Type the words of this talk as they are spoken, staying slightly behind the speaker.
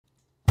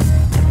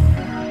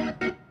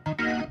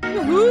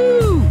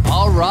Woo!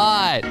 All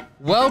right.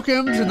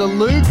 Welcome to the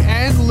Luke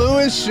and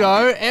Lewis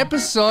Show,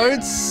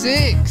 episode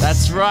 6.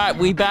 That's right.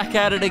 We back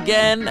at it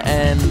again,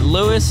 and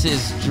Lewis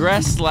is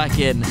dressed like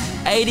an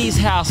 80s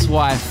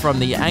housewife from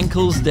the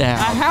ankles down.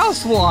 A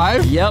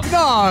housewife? Yep.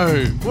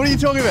 No. What are you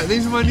talking about?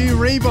 These are my new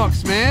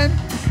Reeboks, man.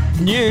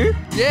 New?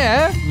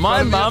 Yeah.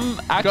 My mum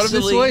got 'em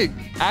this week.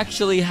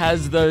 actually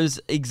has those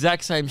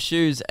exact same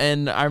shoes,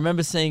 and I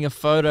remember seeing a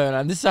photo,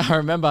 and this I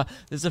remember.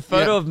 There's a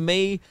photo of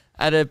me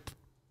at a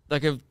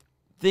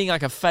thing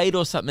like a fade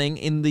or something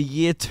in the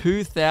year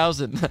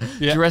 2000,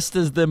 dressed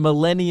as the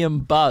Millennium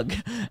Bug,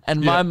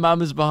 and my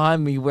mum is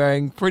behind me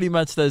wearing pretty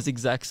much those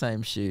exact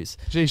same shoes.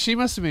 Gee, she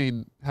must have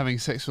been having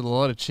sex with a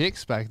lot of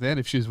chicks back then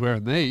if she was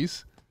wearing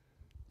these.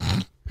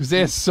 Because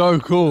they're so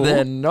cool.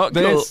 They're not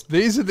cool.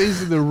 These are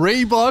the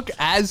Reebok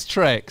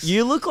Aztrex.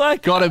 You look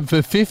like... Got them for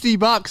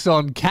 $50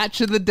 on Catch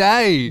of the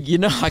Day. You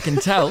know, I can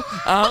tell.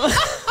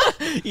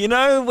 You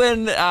know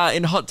when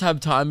in Hot Tub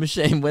Time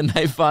Machine, when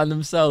they find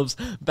themselves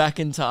back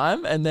in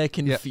time and they're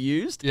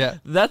confused? Yeah.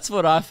 That's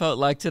what I felt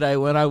like today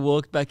when I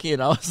walked back in.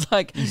 I was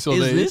like, is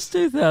this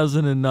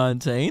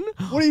 2019?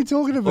 What are you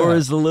talking about? Or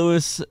is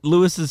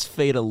Lewis's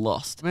feet are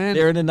lost? Man.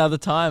 They're in another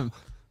time.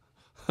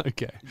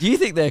 Okay. Do you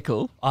think they're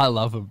cool? I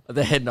love them.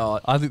 They're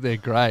not. I think they're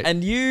great.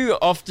 And you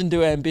often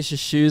do ambitious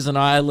shoes, and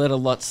I let a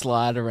lot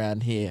slide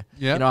around here.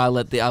 Yeah. You know, I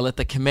let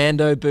the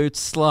commando boots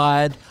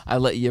slide. I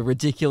let your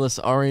ridiculous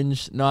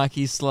orange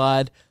Nike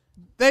slide.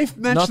 They've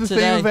matched Not the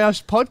today. theme of our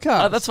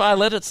podcast. That's why I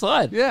let it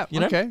slide. Yeah, You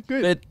know? okay,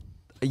 good. But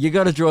you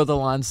got to draw the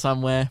line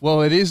somewhere.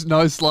 Well, it is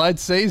no slide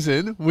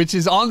season, which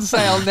is on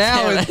sale now,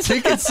 Damn and it.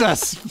 tickets are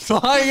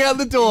flying out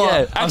the door.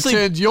 Yeah, I've actually-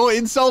 turned your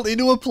insult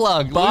into a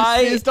plug.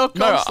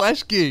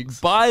 LewisSpears.com/gigs.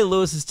 Buy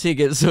Lewis's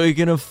ticket so he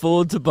can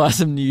afford to buy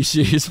some new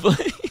shoes,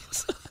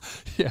 please.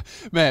 Yeah,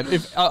 man.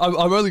 If I'm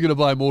only going to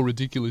buy more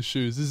ridiculous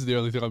shoes. This is the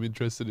only thing I'm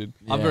interested in.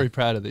 I'm Yeah. very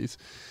proud of these.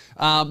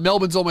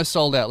 Melbourne's almost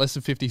sold out. Less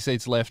than 50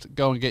 seats left.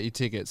 Go and get your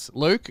tickets.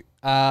 Luke,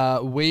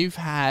 we've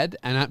had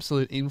an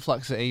absolute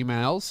influx of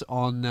emails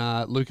on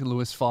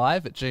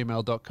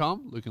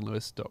lukeandlewis5@gmail.com.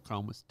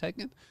 Lukeandlewis.com was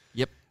taken.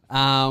 Yep.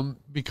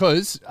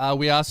 Because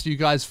we asked you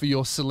guys for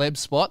your celeb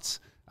spots,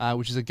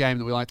 which is a game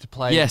that we like to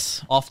play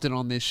Yes. often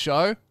on this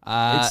show.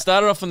 It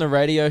started off on the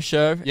radio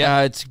show.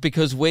 Yeah. It's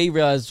because we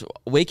realized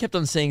we kept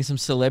on seeing some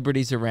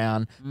celebrities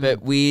around,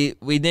 but we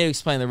need to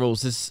explain the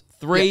rules. There's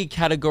three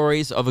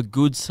categories of a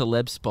good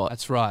celeb spot.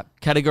 That's right.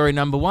 Category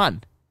number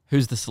 1,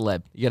 who's the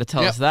celeb? You got to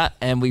tell us that,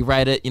 and we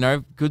rate it,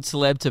 good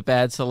celeb to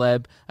bad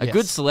celeb. A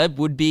good celeb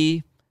would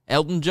be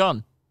Elton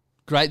John.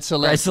 Great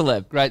celeb. Great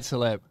celeb. Great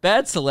celeb.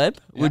 Bad celeb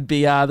would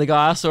be the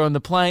guy I saw on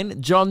the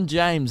plane, John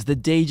James, the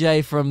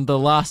DJ from the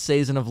last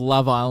season of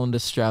Love Island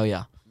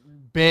Australia.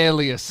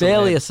 Barely a celeb.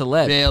 Barely a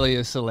celeb. Barely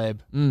a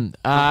celeb.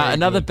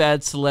 Another bad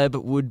celeb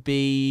would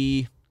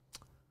be...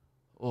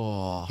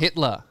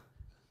 Hitler.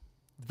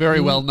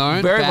 Very well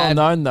known. Very well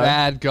known, though.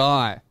 Bad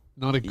guy.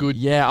 Not a good.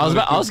 Yeah,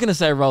 I was going to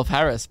say Rolf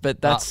Harris, but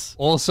that's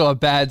also a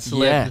bad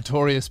celeb. Yeah.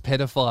 Notorious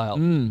pedophile.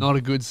 Not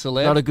a good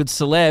celeb. not a good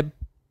celeb.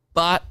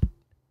 But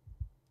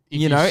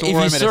if you know, saw if him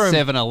you at saw a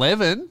him,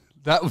 7-Eleven,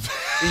 that would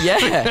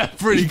yeah,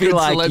 pretty you'd be good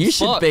like, celeb you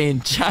spot. should be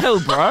in jail,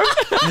 bro.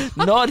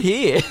 Not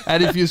here.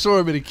 And if you saw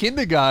him at a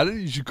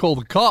kindergarten, you should call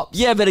the cops.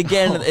 Yeah, but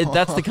again,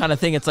 that's the kind of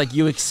thing. It's like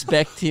you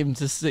expect him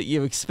to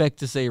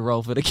see,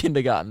 Rolf at a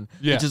kindergarten,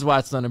 which is why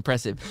it's not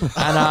impressive.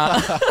 And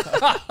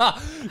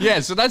Yeah,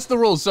 so that's the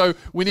rule. So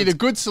we need a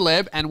good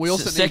celeb, and we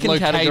also need second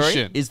location.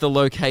 category is the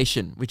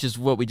location, which is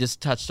what we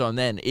just touched on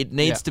then. It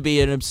needs Yeah. to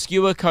be an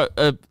obscure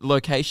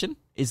location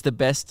is the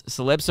best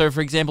celeb. So,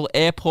 for example,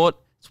 airport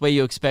is where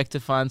you expect to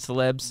find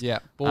celebs. Yeah,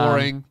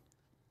 boring.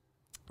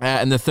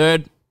 And the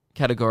third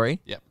category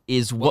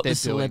is what the they're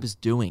celeb doing. is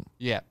doing.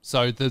 Yeah,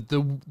 so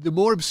the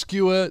more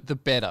obscure, the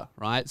better,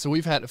 right? So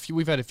we've had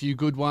a few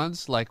good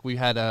ones. Like we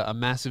had a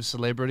massive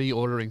celebrity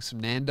ordering some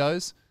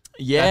Nando's.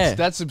 Yeah.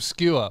 That's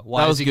obscure.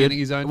 Why That is was he good. getting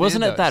his own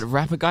Wasn't Nando's? it that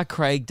rapper guy,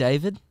 Craig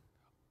David?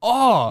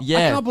 Oh,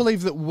 Yeah. I can't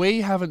believe that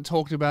we haven't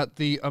talked about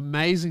the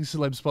amazing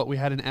celeb spot we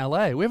had in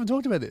LA. We haven't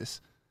talked about this.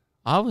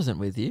 I wasn't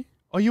with you.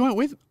 Oh, you weren't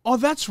with? Oh,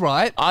 that's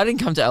right. I didn't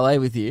come to LA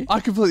with you.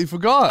 I completely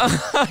forgot.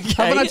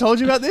 Haven't I told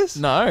you about this?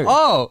 No.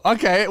 Oh,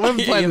 okay. We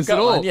haven't planned You've this at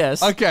got all. one,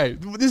 yes. Okay.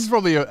 This is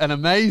probably an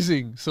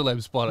amazing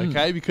celeb spot,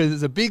 okay? Because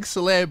it's a big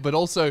celeb, but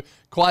also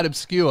quite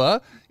obscure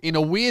in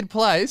a weird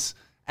place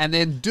and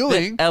then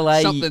doing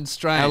something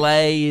strange.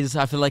 LA is,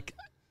 I feel like,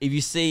 if you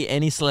see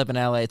any celeb in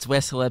LA, it's where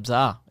celebs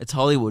are. It's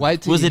Hollywood.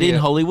 Wait till Was you it in hear-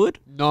 Hollywood?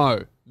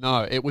 No,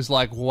 it was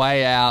like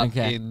way out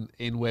Okay.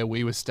 in where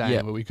we were staying,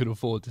 Yeah. where we could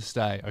afford to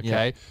stay,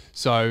 okay? Yeah.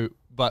 So,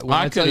 but when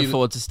I tell could you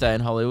afford to stay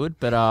in Hollywood,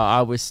 but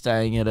I was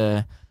staying at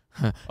a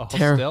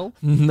hostel?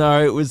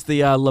 No, it was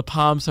the La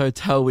Palms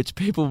Hotel, which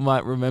people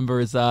might remember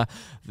as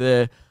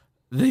the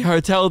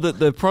hotel that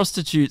the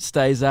prostitute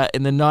stays at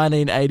in the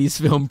 1980s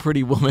film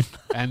Pretty Woman.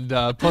 And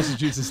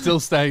prostitutes are still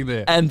staying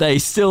there. And they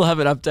still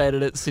haven't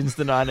updated it since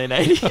the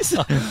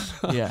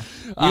 1980s. Yeah.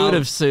 You would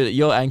have suited,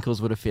 your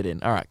ankles would have fit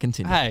in. All right,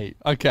 continue. Hey,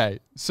 okay.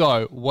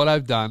 So what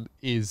I've done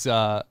is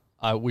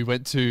we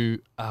went to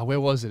where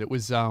was it? It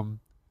was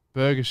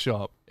burger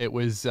shop. It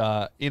was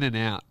In and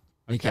Out.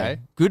 Okay.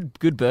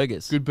 Good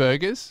burgers. Good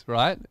burgers,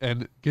 right?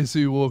 And guess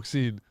who walks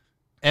in?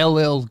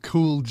 LL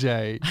Cool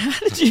J. How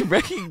did you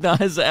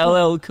recognize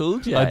LL Cool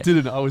J? I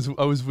didn't. I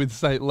was with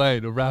Saint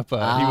Lane, a rapper.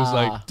 He was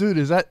like, dude,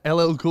 is that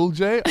LL Cool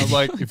J? I'm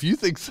like, if you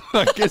think so,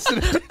 I guess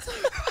it is.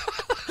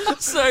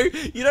 So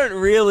you don't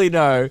really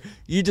know.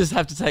 You just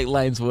have to take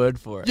Lane's word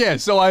for it. Yeah,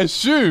 so I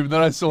assumed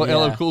that I saw Yeah.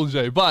 LL Cool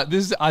J. But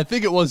I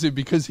think it was him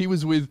because he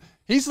was with,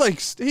 he's like,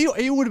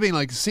 he would have been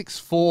like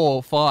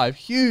 6'4", 5",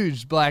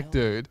 huge black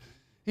dude.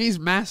 He's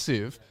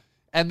massive.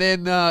 And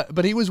then,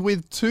 but he was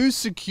with 2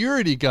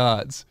 security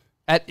guards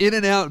at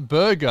In-N-Out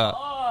Burger.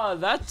 Oh,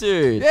 that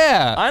dude.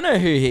 Yeah. I know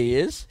who he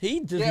is. He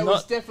does It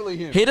was definitely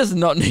him. He does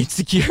not need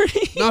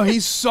security. No,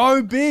 he's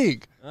so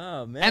big.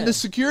 Oh man. And the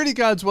security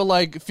guards were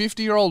like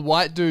 50-year-old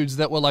white dudes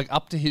that were like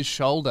up to his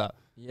shoulder.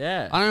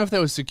 Yeah. I don't know if they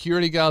were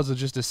security guards or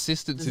just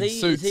assistants in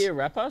suits. Is he a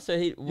rapper? So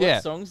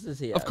what songs does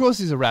he have? Of course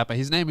he's a rapper.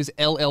 His name is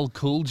LL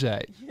Cool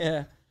J.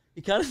 Yeah.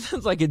 He kind of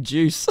sounds like a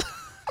juice.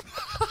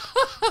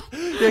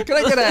 Yeah, can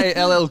I get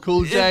a LL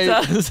Cool J It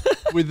does.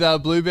 with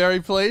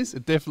blueberry, please?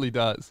 It definitely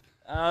does.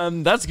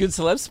 That's a good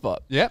celeb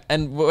spot. Yep.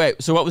 And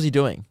wait, so what was he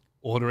doing?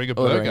 Ordering a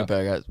Ordering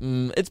burger. a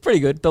burger. It's pretty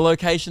good. The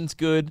location's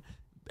good.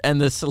 And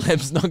the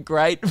celeb's not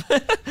great.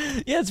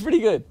 Yeah, it's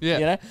pretty good. Yeah.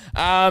 You know?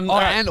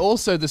 And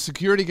also the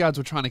security guards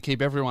were trying to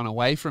keep everyone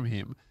away from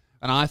him.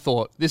 And I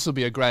thought, this will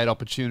be a great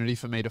opportunity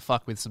for me to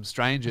fuck with some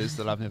strangers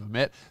that I've never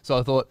met. So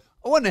I thought,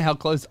 I wonder how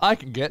close I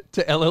can get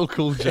to LL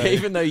Cool J.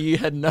 Even though you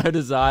had no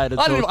desire to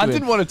talk to him. I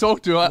didn't want to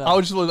talk to her. I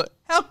was just like,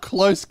 how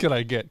close can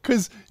I get?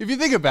 Because if you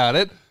think about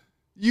it,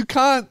 you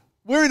can't.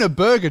 We're in a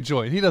burger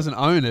joint. He doesn't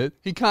own it.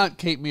 He can't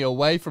keep me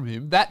away from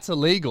him. That's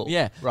illegal.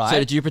 Yeah. Right. So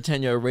did you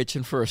pretend you were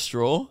reaching for a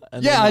straw?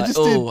 And Yeah, then I just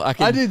did.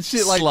 I did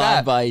shit like slide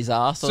that. by his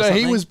ass. Or So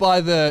something? he was by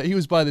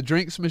the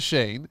drinks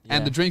machine, Yeah.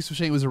 and the drinks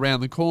machine was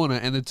around the corner,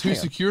 and the 2 Hang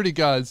on. security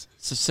guards.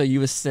 So you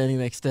were standing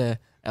next to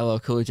LL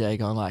Cool J,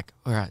 going like,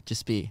 "All right,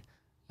 just be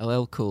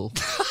LL Cool."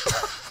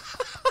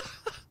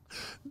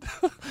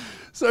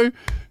 So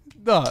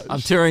no, I'm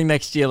touring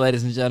next year,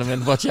 ladies and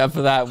gentlemen. Watch out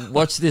for that.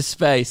 Watch this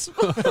space.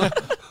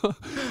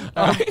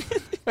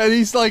 and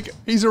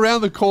he's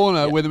around the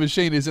corner where the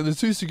machine is, and the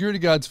 2 security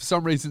guards for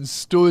some reason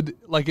stood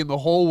like in the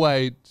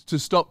hallway to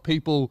stop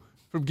people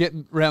from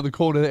getting around the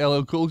corner to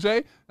LL Cool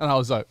J, and I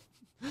was like,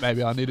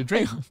 maybe I need a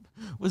drink.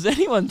 Was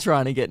anyone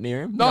trying to get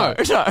near him? No.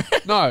 No.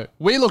 No,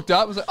 we looked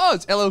up. I was like, oh,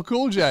 it's LL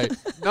Cool J.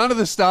 None of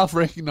the staff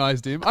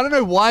recognized him. I don't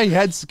know why he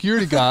had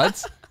security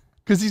guards.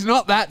 Because he's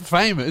not that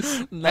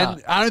famous. No.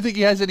 And I don't think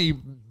he has any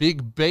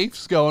big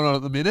beefs going on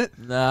at the minute.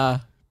 Nah.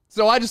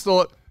 So I just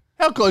thought,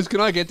 how close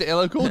can I get to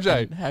LL Cool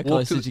J? How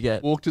close did you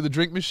get? Walk to the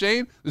drink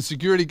machine. The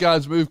security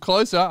guards moved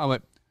closer. I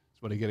went,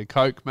 just want to get a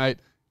Coke, mate.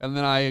 And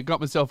then I got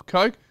myself a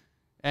Coke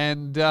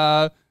and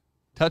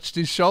touched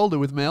his shoulder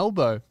with my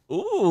elbow.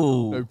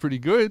 Ooh. So pretty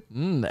good.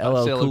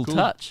 LL Cool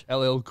touch.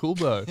 LL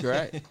Coolbo.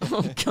 Great.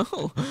 Oh,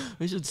 cool.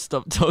 We should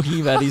stop talking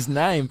about his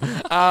name.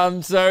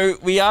 So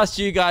we asked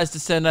you guys to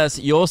send us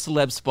your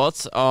celeb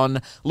spots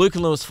on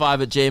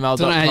lukeandlewis5@gmail.com.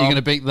 Don't know how you're going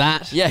to beat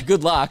that. Yeah,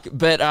 good luck.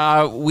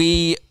 But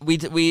we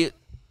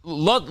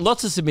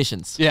lots of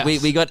submissions. Yes.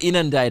 We got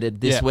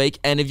inundated this Yeah. week.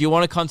 And if you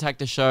want to contact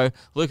the show,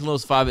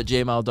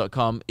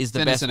 lukeandlewis5@gmail.com is the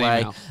Send best us an way.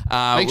 email.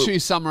 Make sure you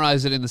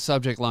summarize it in the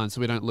subject line so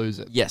we don't lose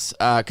it. Yes,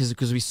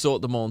 because we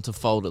sort them all into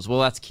folders.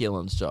 Well, that's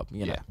Keelan's job.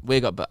 You know, Yeah. we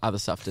got other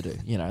stuff to do.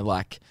 You know,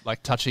 like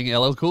touching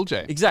LL Cool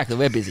J. exactly,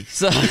 we're busy.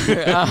 So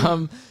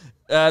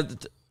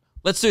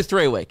let's do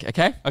 3 a week,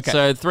 okay? Okay.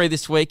 So 3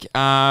 this week.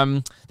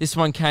 This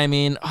one came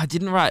in. I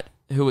didn't write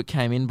who it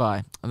came in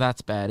by.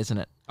 That's bad, isn't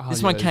it? Oh,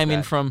 This yeah, one that is came in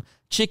bad. from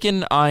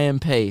Chicken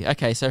IMP.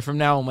 Okay, so from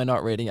now on, we're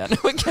not reading out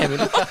who it came in.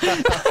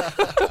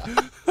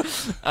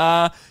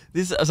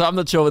 So I'm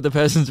not sure what the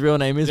person's real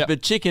name is, Yep.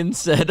 but Chicken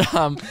said,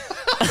 I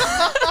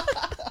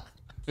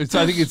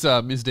think it's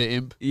Mr.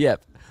 Imp.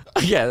 "Yep,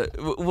 yeah.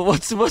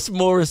 What's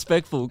more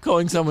respectful,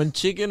 calling someone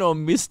Chicken or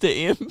Mr.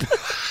 Imp?"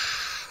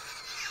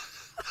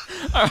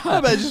 How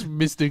about just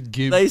Mr.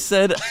 Gibb? They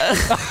said,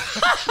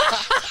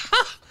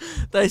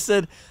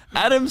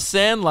 Adam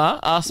Sandler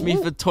asked me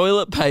for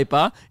toilet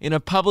paper in a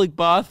public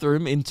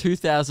bathroom in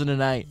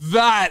 2008.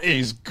 That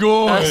is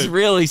good. That's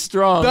really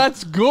strong.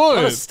 That's What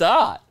a good.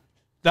 start.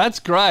 That's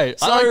great.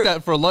 So, I like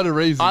that for a lot of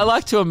reasons. I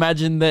like to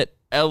imagine that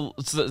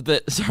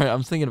sorry,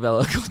 I'm thinking of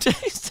LL Cool J.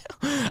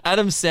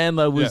 Adam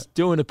Sandler was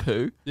doing a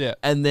poo. Yeah.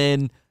 And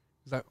then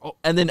It's like, oh,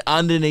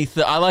 underneath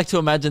I like to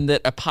imagine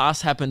that a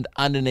pass happened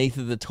underneath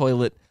of the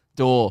toilet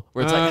door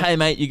where it's like, "Hey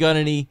mate, you got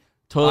any I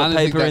toilet don't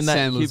think paper in that's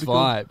that Sandler's cubicle?"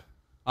 vibe.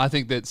 I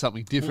think that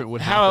something different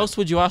would happen. How else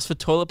would you ask for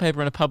toilet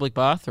paper in a public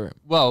bathroom?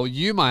 Well,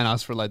 you might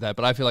ask for it like that,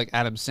 but I feel like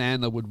Adam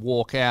Sandler would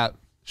walk out,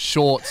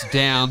 shorts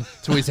down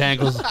to his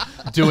ankles,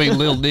 doing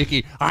Lil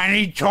Nicky. I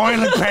need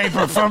toilet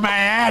paper for my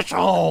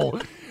asshole.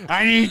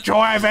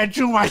 I've had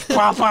too much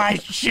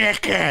Popeye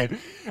chicken.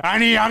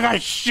 I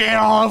got shit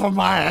all over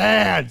my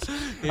hands.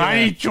 I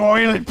need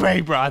toilet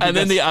paper. I think And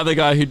then the other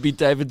guy who'd be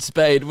David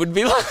Spade would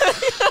be like,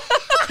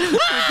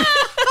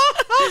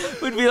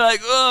 would be like,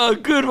 "Oh,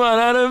 good one,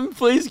 Adam.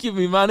 Please give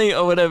me money,"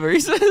 or whatever he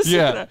says.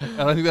 Yeah,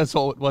 and I think that's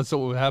what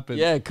would happen.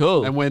 Yeah,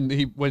 cool. And when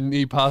Yeah.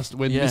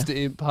 Mr.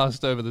 Imp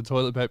passed over the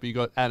toilet paper, you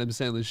got Adam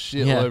Sandler's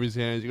shit Yeah. all over his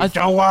hands. You go, I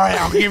don't worry,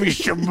 I'll give you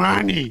some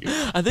money.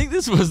 I think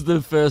this was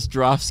the first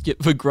draft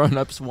skip for Grown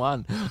Ups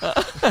 1.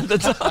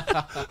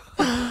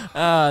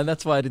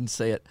 That's why I didn't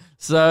see it.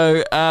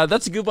 So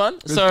that's a good one.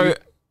 So good.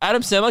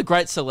 Adam Sandler,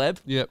 great celeb,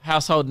 Yep.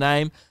 household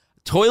name.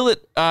 Toilet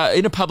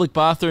in a public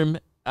bathroom,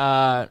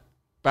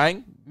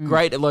 bang,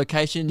 great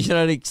location. You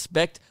don't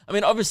expect. I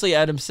mean, obviously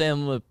Adam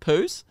Sandler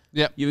poos.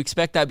 Yep. You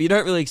expect that, but you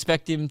don't really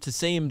expect him to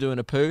see him doing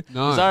a poo.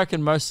 No. Because I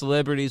reckon most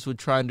celebrities would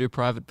try and do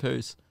private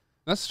poos.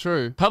 That's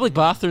true. Public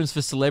bathrooms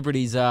for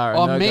celebrities are. A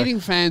no-go. Meeting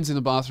fans in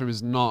the bathroom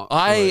is not.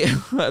 I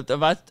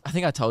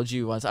think I told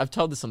you once. I've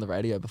told this on the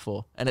radio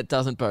before, and it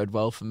doesn't bode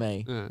well for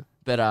me. Yeah.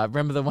 But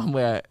remember the one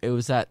where it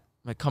was at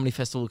a comedy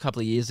festival a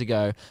couple of years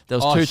ago? There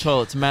was Oh, two sh-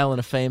 toilets, male and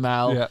a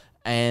female, Yeah.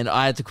 and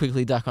I had to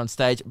quickly duck on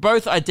stage.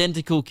 Both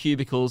identical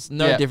cubicles,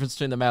 no Yeah. difference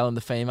between the male and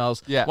the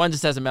females. Yeah. One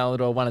just has a male on the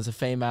door, one has a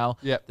female.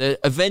 Yeah.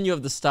 A venue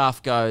of the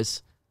staff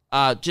goes,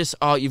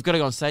 you've got to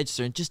go on stage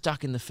soon. Just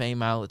duck in the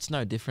female. It's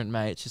no different,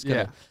 mate. It's just Yeah.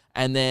 gonna.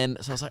 And then,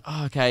 so I was like,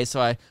 oh, okay.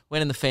 So I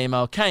went in the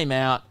female, came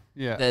out.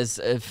 Yeah. There's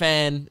a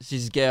fan,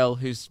 she's a girl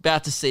who's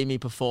about to see me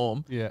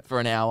perform Yeah. for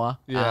an hour.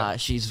 Yeah.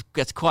 She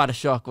gets quite a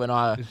shock when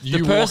You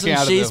the walk person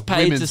out of she's the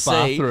paid to women's see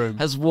bathroom.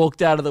 has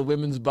walked out of the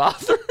women's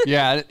bathroom.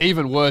 Yeah, and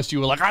even worse, you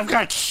were like, I've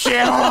got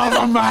shit all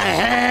over my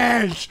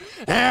hands.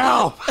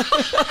 Help.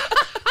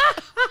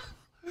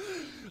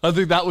 I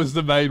think that was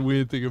the main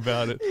weird thing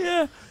about it.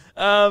 Yeah.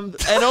 And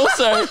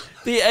also,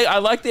 I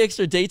like the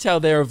extra detail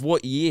there of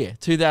what year,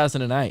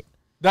 2008.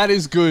 That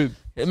is good.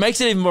 It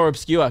makes it even more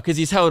obscure because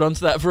he's held on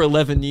to that for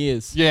 11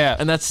 years. Yeah.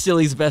 And that's still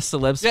his best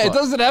celeb spot. Yeah, it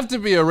doesn't have to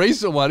be a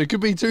recent one. It could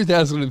be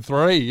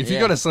 2003. If you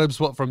Yeah. got a celeb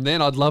spot from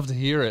then, I'd love to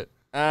hear it.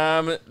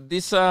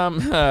 This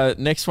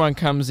next one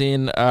comes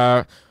in.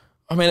 I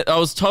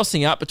was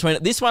tossing up between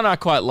it. This one I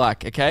quite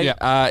like. Okay,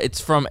 Yeah. it's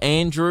from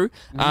Andrew.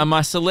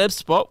 My celeb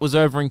spot was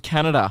over in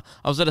Canada.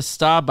 I was at a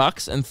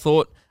Starbucks and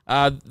thought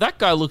that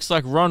guy looks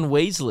like Ron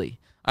Weasley.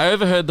 I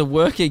overheard the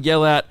worker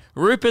yell out,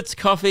 "Rupert's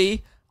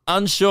coffee."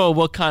 Unsure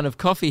what kind of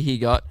coffee he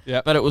got,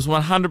 Yep. but it was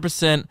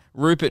 100%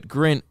 Rupert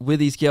Grint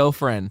with his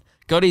girlfriend.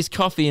 Got his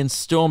coffee and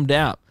stormed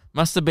out.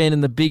 Must have been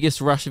in the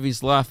biggest rush of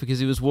his life because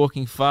he was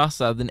walking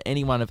faster than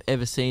anyone I've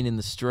ever seen in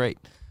the street.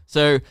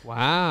 So,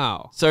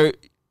 Wow.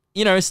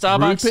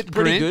 Starbucks, Rupert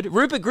pretty Grint? good.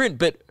 Rupert Grint,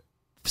 but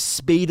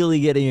speedily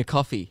getting a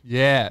coffee.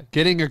 Yeah,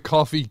 getting a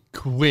coffee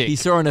quick. He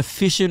saw an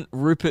efficient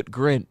Rupert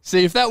Grint.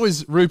 See, if that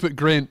was Rupert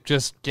Grint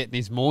just getting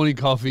his morning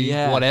coffee,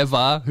 Yeah.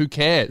 whatever, who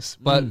cares?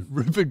 But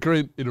Rupert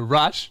Grint in a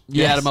rush, get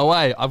Yes. out of my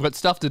way. I've got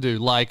stuff to do.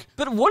 Like,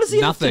 But what does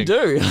he Nothing. have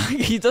to do?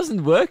 Like, he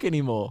doesn't work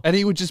anymore. and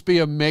he would just be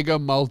a mega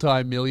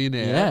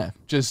multi-millionaire. Yeah.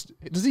 Does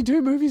he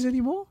do movies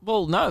anymore?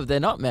 Well, no, they're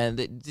not, man.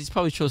 He's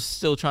probably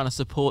still trying to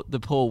support the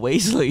poor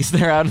Weasleys.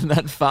 They're out on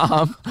that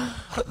farm.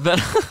 But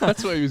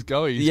That's where he was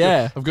going.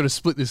 Yeah. I've got to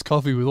split this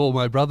coffee with all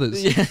my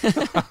brothers.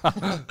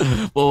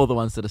 all the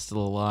ones that are still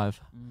alive.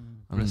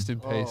 Rest in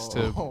peace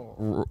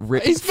to.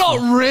 Rip. He's not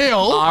real.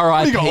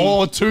 R.I.P.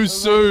 Oh, too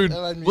soon.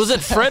 Was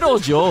it Fred or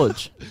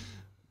George?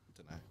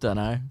 Don't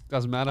know.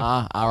 Doesn't matter.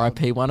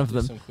 R.I.P. one of Do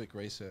them. some quick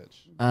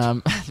research.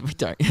 We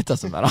don't. It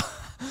doesn't matter.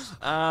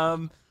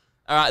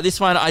 All right, this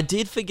one I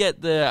did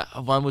forget the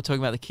one we're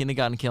talking about, the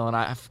kindergarten kill, and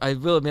I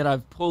will admit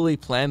I've poorly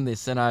planned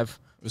this, and I've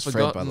It was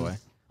forgotten. Fred, by the way.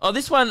 Oh,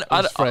 this one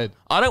was Fred.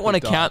 I don't want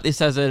to Fred died. count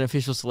this as an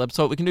official celeb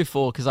talk. We can do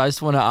 4 because I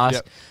just want to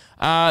ask.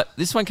 Yep.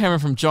 This one came in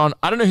from John.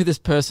 I don't know who this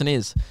person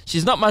is.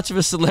 She's not much of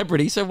a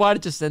celebrity, so why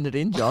did you send it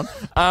in, John?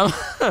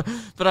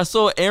 But I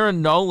saw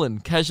Erin Nolan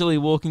casually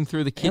walking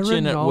through the kitchen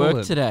Erin at Nolan.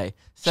 work today.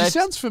 She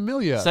sounds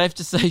familiar. Safe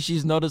to say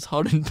she's not as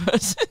hot in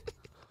person.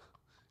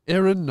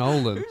 Erin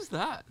Nolan. Who's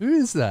that? Who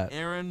is that?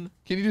 Erin.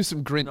 Can you do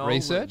some Grint Nolan.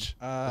 research?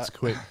 That's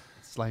quick.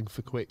 Slang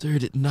for quick.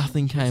 Dude,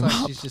 nothing came Like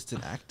up. she's just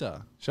an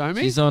actor, Show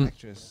me. She's on.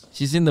 actress.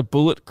 She's in the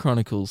Bullet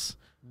Chronicles.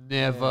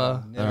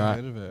 Never. Never Alright.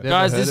 heard of her. Never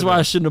Guys, heard this is of why it.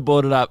 I shouldn't have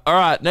brought it up. All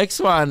right,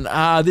 next one.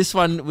 This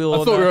one we'll.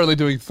 I thought we were only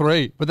doing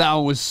 3, but that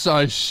one was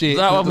so shit.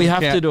 That one we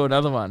doesn't have to count. do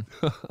another one.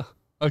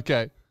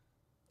 Okay.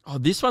 Oh,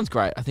 this one's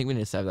great. I think we need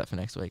to save that for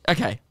next week.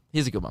 Okay,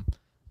 here's a good one.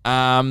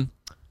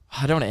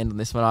 I don't want to end on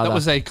this one either. That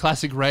was a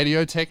classic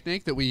radio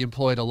technique that we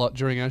employed a lot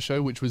during our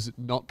show, which was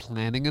not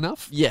planning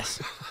enough.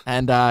 Yes,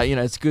 and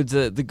it's good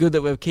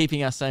that we're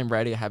keeping our same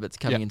radio habits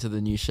coming Yep. into the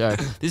new show.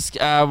 This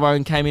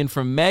one came in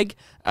from Meg.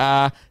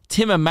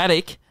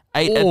 Tim-O-Matic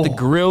ate at the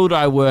grilled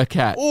I work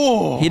at.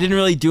 Oh. He didn't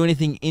really do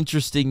anything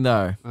interesting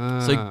though.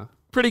 So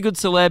pretty good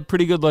celeb,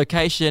 pretty good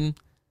location.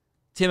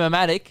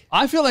 Tim-O-Matic,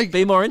 I feel like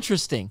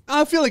interesting.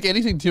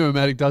 anything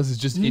Tim-O-Matic does is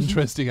just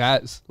interesting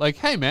as. Like,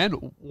 hey man,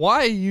 why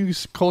are you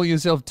calling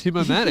yourself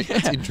Tim-O-Matic?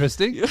 That's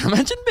interesting.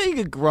 Imagine being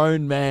a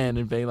grown man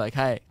and being like,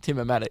 "Hey,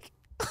 Tim-O-Matic."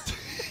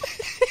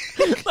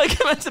 Like,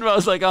 imagine if I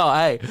was like, "Oh,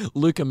 hey,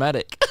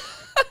 Luca-Matic."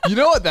 You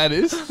know what that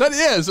is? That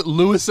is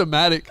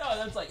Lewis-O-Matic. No,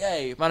 that's like,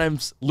 "Hey, my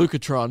name's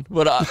Lucatron.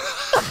 What up?"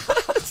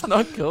 It's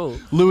not cool.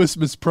 Lewis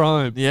Miss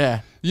Prime.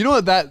 Yeah. You know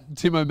what that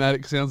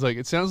Tim-O-Matic sounds like?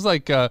 It sounds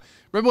like,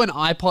 remember when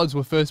iPods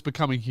were first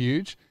becoming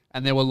huge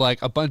and there were like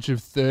a bunch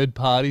of third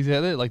parties out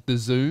there, like the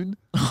Zune?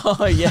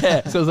 Oh,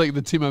 yeah. Sounds like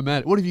the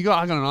Tim-O-Matic. What have you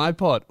got? I got an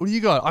iPod. What do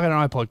you got? I got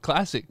an iPod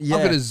Classic. Yeah.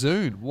 I've got a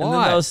Zune.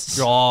 Why? there was-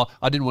 Oh,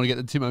 I didn't want to get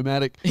the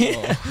Tim-O-Matic.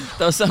 Yeah.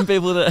 There were some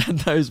people that had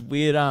those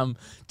weird,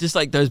 just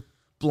like those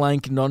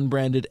blank,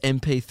 non-branded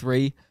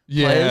MP3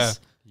 Yeah. players.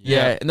 Yeah.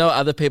 Yeah. And there were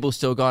other people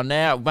still going,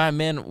 now,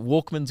 man,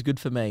 Walkman's good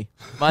for me.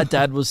 My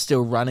dad was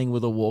still running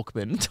with a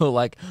Walkman until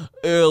like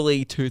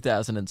early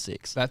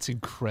 2006. That's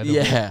incredible.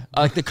 Yeah.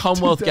 Like the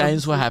Commonwealth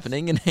Games were 2006.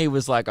 happening and he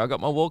was like, I got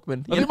my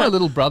Walkman. I You think my know?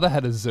 little brother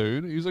had a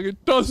Zune. He was like,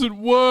 it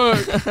doesn't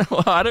work.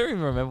 Well, I don't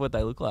even remember what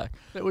they look like.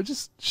 They were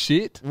just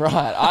shit. Right.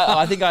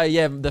 I think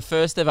the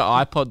first ever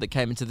iPod that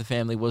came into the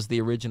family was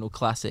the original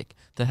Classic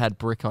that had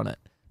brick on it.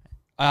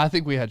 I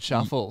think we had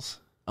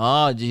shuffles.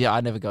 Oh, yeah, I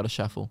never got a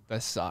shuffle.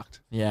 That sucked.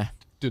 Yeah.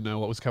 Didn't know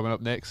what was coming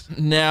up next.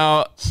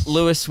 Now,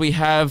 Lewis, we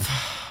have...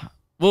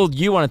 Well,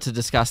 you wanted to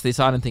discuss this.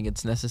 I don't think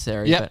it's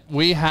necessary. Yep,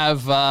 we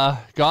have,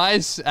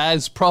 guys,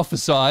 as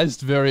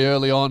prophesized very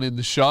early on in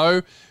the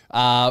show,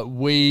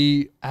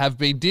 we have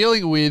been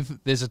dealing with,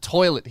 there's a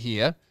toilet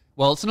here.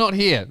 Well, it's not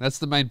here. That's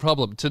the main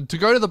problem. To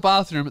go to the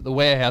bathroom at the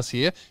warehouse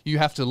here, you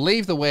have to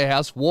leave the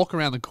warehouse, walk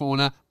around the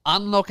corner,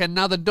 unlock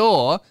another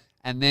door,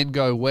 and then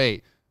go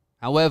wee.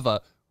 However,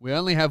 we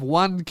only have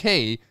one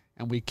key,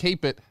 and we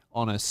keep it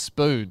on a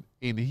spoon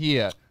in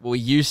here. Well, we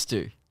used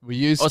to. We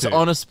used It's to.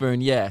 on a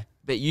spoon, yeah.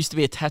 But it used to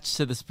be attached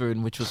to the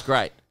spoon, which was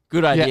great.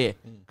 Good Yeah, idea.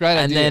 great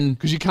And idea. then-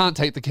 Because you can't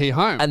take the key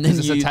home. And then because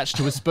it's you- attached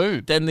to a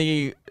spoon. Then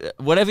the...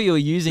 whatever you were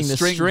using, the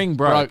string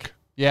broke.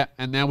 Yeah,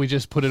 and now we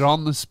just put it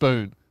on the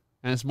spoon.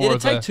 And it's more It'd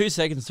of take a... 2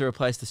 seconds to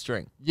replace the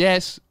string.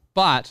 Yes,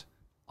 but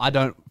I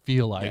don't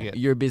feel like it.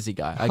 You're a busy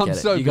guy. I I'm get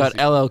so it. You got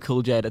busy. LL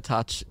Cool J to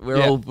touch. We're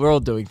Yeah. all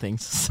doing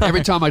things. So-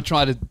 Every time I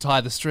try to tie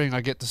the string,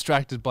 I get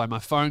distracted by my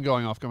phone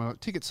going off, going,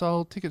 ticket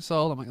sold, ticket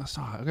sold. I'm like, oh,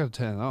 sorry, I've got to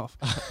turn it off.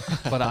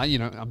 But,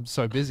 I'm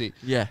so busy.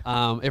 Yeah.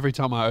 Every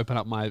time I open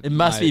up my... It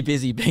must be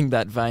busy being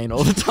that vain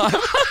all the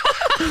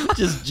time.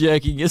 Just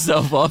jerking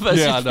yourself off. as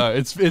Yeah, I you- know.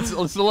 It's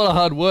a lot of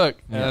hard work,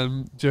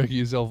 Yeah. jerking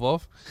yourself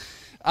off.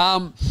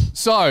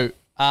 So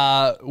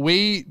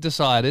we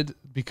decided,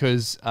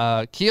 because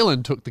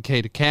Keelan took the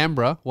key to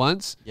Canberra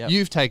once. Yep.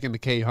 You've taken the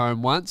key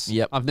home once.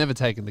 Yep. I've never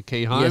taken the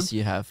key home. Yes,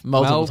 you have.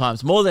 Multiple Well,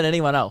 times. More than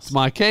anyone else. It's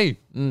my key.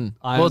 I Well,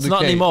 own it's the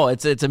not key. anymore.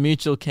 It's a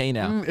mutual key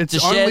now. It's a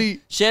shared,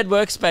 only- shared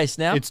workspace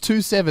now. It's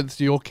 2/7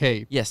 to your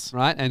key. Yes.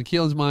 Right? And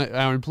Keelan's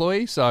our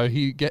employee, so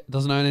he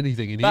doesn't own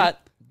anything in here.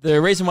 But the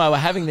reason why we're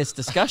having this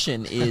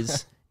discussion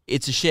is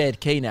it's a shared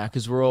key now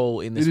because we're all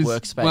in this It is,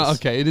 workspace. Well,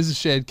 okay, it is a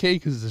shared key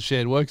because it's a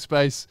shared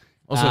workspace.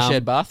 Also a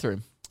shared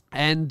bathroom.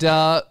 And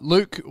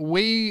Luke,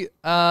 we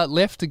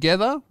left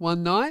together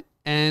one night,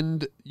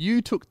 and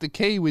you took the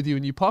key with you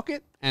in your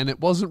pocket, and it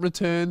wasn't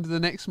returned the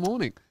next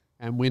morning.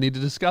 And we need to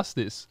discuss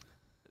this.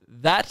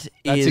 That's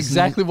That's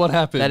exactly what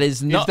happened. that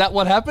is not- Is that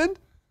what happened?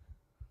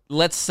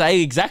 Let's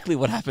say exactly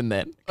what happened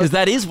then, because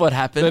that is what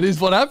happened. That is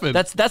what happened.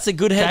 That's a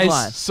good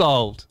headline. Case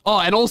solved. Oh,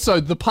 and also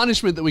the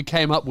punishment that we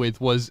came up with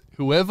was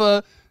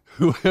whoever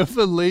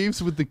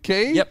leaves with the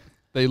key. Yep.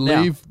 They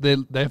Now- leave. They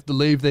have to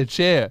leave their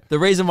chair. The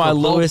reason why The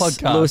whole Lewis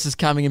podcast. is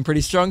coming in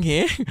pretty strong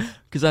here,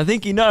 because I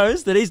think he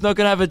knows that he's not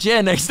going to have a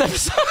chair next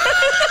episode.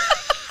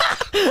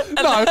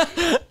 No.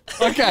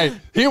 Okay.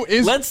 Here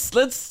is.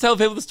 Let's tell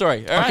people the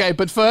story. All right? Okay,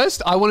 but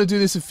first, I want to do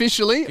this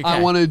officially. I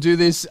Okay. want to do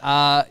this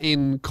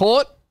in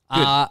court.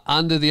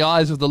 Under the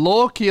eyes of the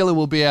law. Keelan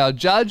will be our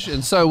judge,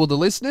 and so will the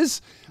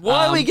listeners.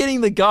 Why are we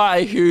getting the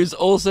guy who's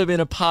also been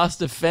a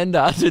past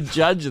offender to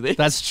judge this?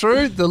 That's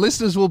true. The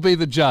listeners will be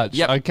the judge.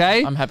 Yep.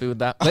 Okay? I'm happy with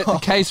that. Let the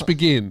case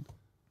begin.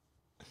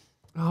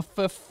 Oh,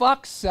 for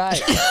fuck's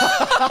sake.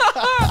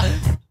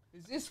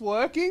 Is this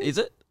working? Is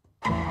it?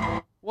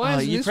 Why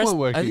isn't you this pressed- one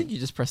working? I think you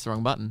just pressed the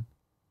wrong button.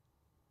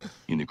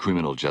 In the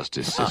criminal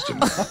justice system,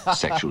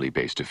 sexually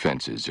based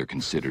offenses are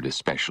considered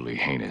especially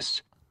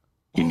heinous.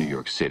 In New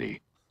York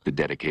City, the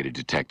dedicated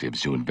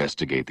detectives who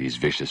investigate these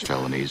vicious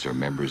felonies are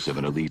members of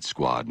an elite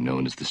squad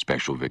known as the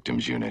Special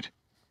Victims Unit.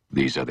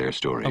 These are their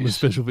stories. I'm a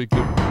special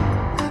victim.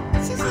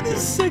 This isn't a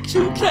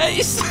sexual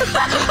case.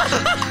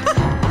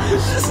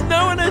 Just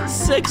no one had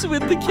sex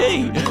with the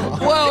key.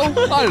 Well,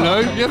 I don't know.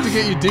 You have to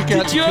get your dick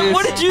out.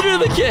 What did you do to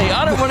the key?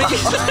 I don't want to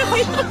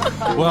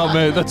get. Well,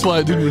 man, that's why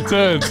it didn't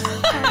return.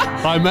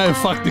 I may have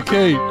fucked the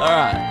key. All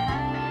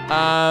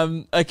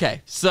right.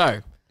 Okay. So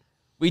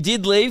we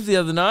did leave the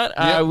other night.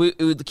 Yep.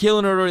 The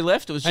Keelan had already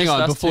left. It was Hang just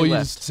on, us before two you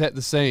left. set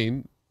the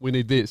scene, we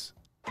need this.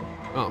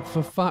 Oh,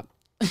 for fuck.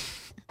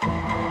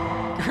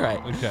 Great.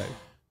 Okay.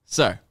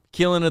 So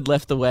Keelan had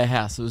left the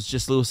warehouse. It was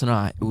just Lewis and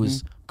I. It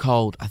was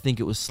cold. I think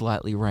it was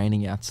slightly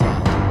raining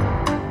outside.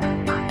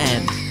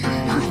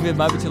 And it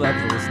might be too loud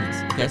for the listeners.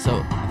 Okay,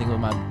 so I think it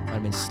might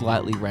have been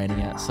slightly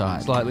raining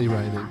outside. Slightly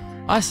raining.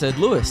 I said,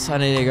 Lewis, I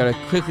need to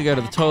quickly go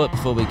to the toilet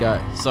before we go.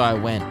 So I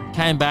went.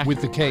 Came back.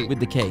 With the key. With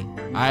the key.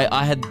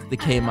 I had the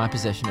key in my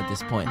possession at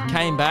this point.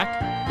 Came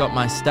back, got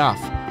my stuff.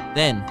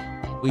 Then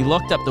we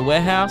locked up the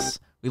warehouse.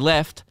 We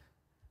left.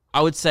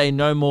 I would say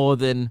no more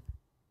than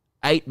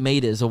 8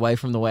 meters away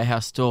from the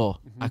warehouse store.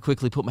 I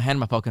quickly put my hand in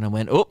my pocket and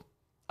went, oh,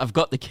 I've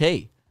got the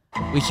key.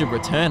 We should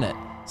return it.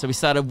 So we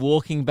started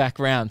walking back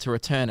around to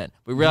return it.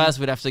 We realized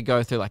we'd have to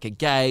go through like a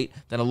gate,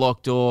 then a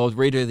locked door,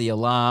 redo the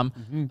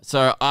alarm.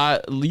 So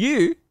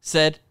you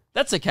said,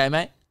 that's okay,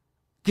 mate.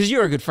 Because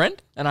you're a good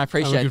friend and I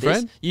appreciate good this.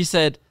 friend. You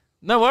said,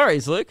 no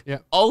worries, Luke. Yeah.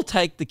 I'll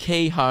take the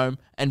key home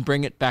and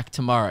bring it back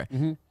tomorrow.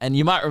 And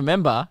you might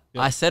remember,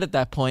 I said at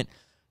that point,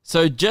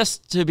 so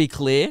just to be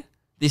clear,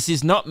 this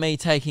is not me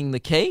taking the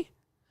key.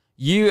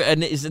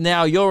 And it is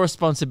now your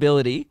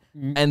responsibility.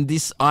 And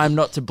this, I'm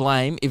not to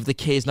blame if the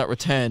key is not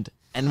returned.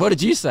 And what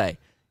did you say?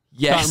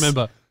 Yes. Can't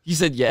remember. You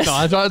said yes.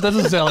 No, that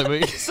doesn't sound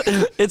like me.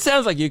 It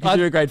sounds like you because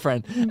you're a great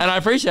friend. And I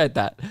appreciate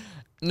that.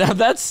 Now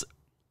that's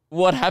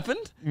what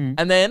happened.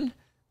 And then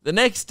the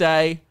next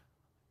day,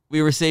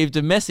 we received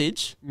a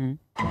message in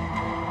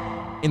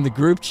the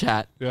group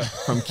chat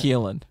from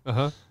Keelan.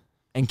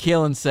 And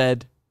Keelan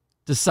said,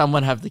 does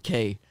someone have the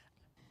key?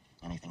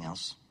 Anything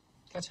else?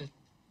 That's it.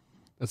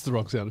 That's the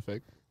wrong sound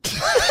effect.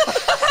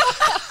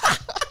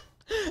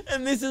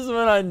 And this is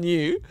when I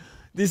knew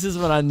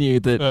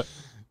that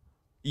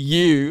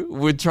you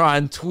would try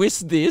and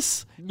twist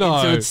this No.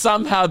 into it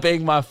somehow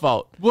being my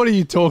fault. What are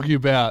you talking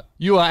about?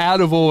 You are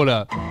out of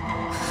order.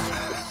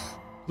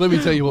 Let me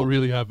tell you what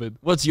really happened.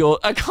 What's your...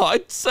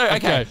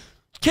 Okay.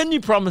 Can you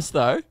promise,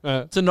 though,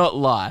 to not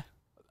lie?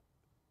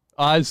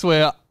 I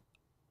swear.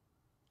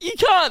 You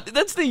can't.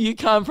 That's the you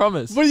can't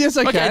promise. Well, yes,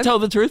 I Okay, can. tell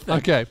the truth then.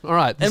 Okay, all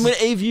right. And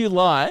if you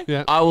lie,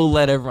 Yeah. I will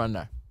let everyone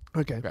know.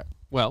 Okay. Great.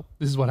 Well,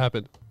 this is what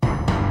happened.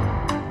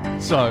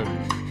 So,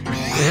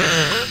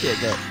 Yeah,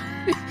 go.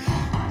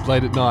 it's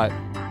late at night.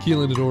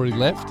 Keelan had already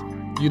left.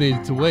 You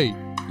needed to wee.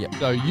 Yep.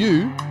 So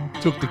you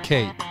took the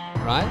key,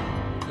 right?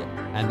 Yep.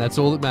 And that's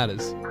all that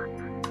matters.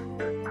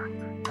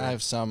 I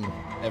have some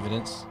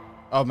evidence.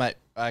 Oh, mate,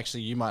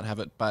 actually, you might have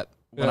it, but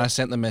when Yeah. I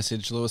sent the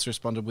message, Lewis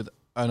responded with,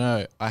 oh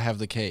no, I have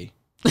the key.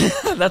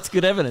 That's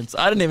good evidence.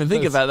 I didn't even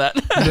think about that.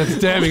 That's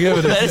damning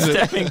evidence. That's isn't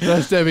it? damning.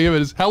 That's damning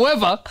evidence.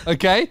 However,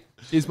 okay,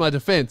 here's my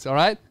defense, all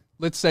right?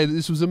 Let's say that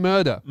this was a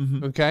murder,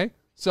 okay?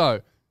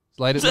 So, it's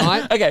late at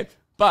night. Okay,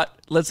 but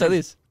let's say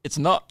this. It's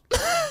not.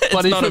 It's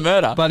But if not a it-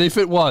 murder. But if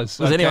it was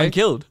anyone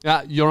killed?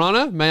 Your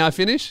Honor, may I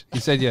finish? He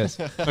said yes.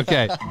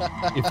 Okay.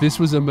 If this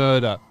was a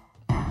murder,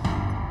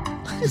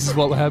 this is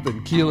what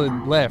happened.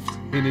 Keelan left.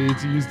 He needed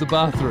to use the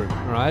bathroom,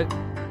 all right?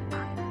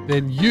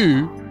 Then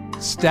you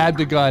stabbed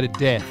a guy to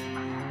death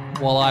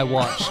while I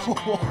watched.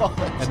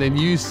 And then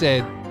you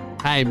said,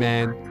 hey,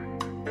 man,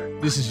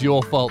 this is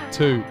your fault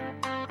too.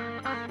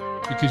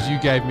 Because you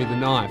gave me the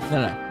knife.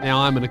 No. Now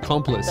I'm an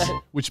accomplice,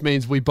 which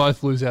means we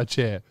both lose our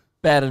chair.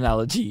 Bad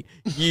analogy.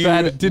 You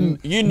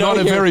Not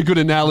a very good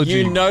analogy.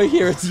 You know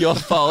here it's your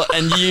fault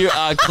and you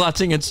are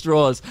clutching at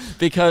straws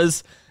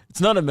because it's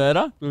not a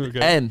murder. Okay.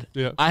 And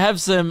Yeah. I have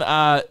some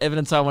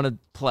evidence I want to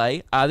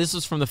play. This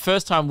was from the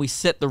first time we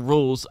set the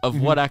rules of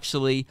what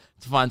actually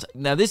defines.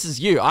 Now, this is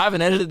you. I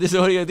haven't edited this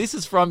audio. This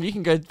is from, you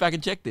can go back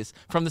and check this,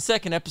 from the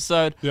second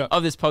episode Yeah.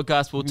 of this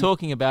podcast. We were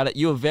talking about it.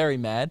 You were very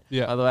mad,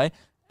 Yeah. by the way.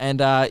 And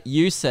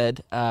you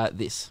said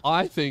this.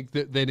 I think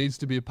that there needs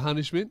to be a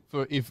punishment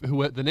for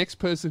the next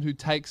person who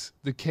takes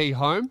the key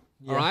home,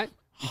 all right?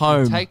 If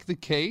Home. you take the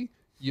key,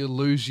 you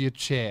lose your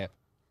chair.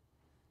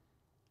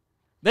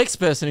 Next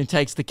person who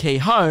takes the key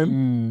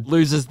home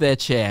loses their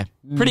chair.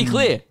 Pretty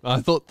clear.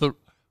 I thought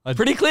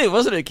Pretty clear,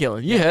 wasn't it,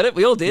 Keelan? You heard it.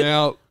 We all did.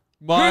 now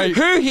my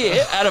Who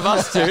here out of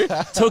us two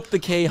took the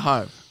key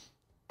home?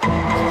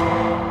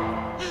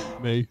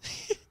 me.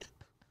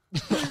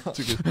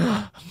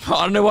 I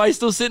don't know why he's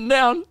still sitting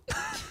down.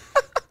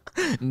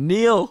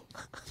 Neil.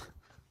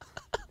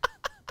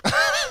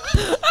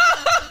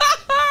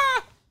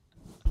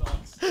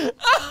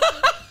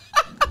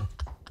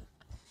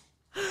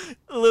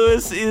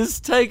 Lewis is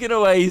taking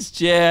away his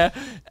chair,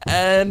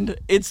 and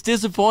it's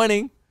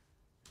disappointing.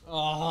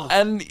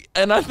 And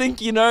I think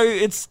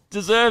it's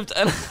deserved.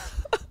 And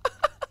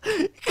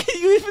are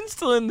you even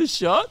still in the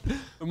shot?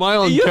 Am I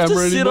on You have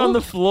camera to sit anymore? on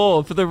the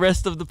floor for the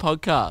rest of the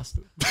podcast.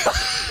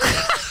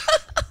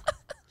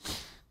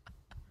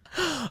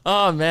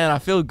 Oh man, I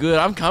feel good.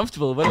 I'm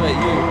comfortable. What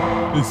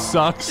about This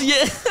sucks. you?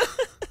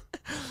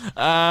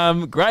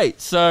 Yeah. Great.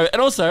 So,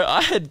 and also,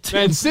 I had two.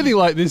 Man, sitting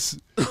like this,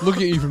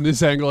 looking at you from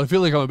this angle, I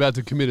feel like I'm about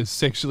to commit a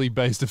sexually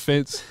based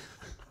offense.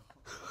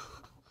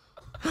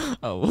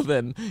 Oh well,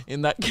 then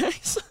in that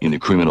case, In the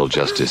criminal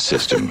justice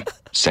system,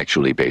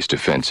 sexually based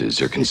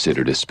offenses are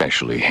considered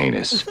especially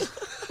heinous.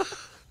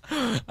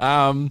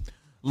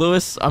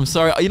 Lewis, I'm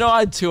sorry. I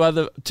had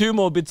two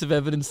more bits of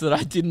evidence that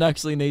I didn't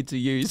actually need to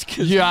use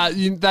because Yeah,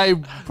 they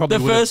probably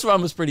the would've- first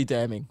one was pretty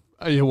damning.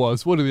 It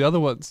was. What are the other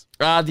ones?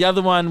 The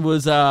other one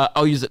was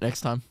I'll use it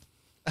next time.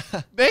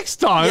 Next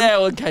time? Yeah,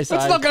 well, in case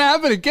That's not going to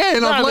happen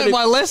again. No, I've but learned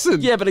my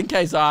lesson. Yeah, but in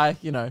case I,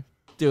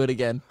 do it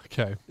again.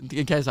 Okay.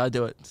 In case I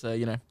do it. So,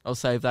 I'll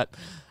save that.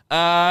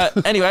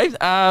 Anyway,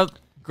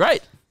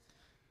 great.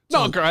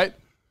 Not great.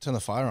 Turn the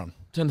fire on.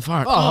 Turn the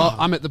fire on. Oh,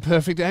 I'm at the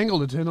perfect angle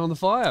to turn on the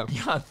fire.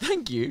 Yeah,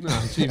 thank you.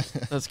 No, gee,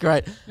 That's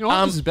great. you know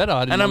what? This is better.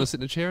 I didn't and want I'm to sit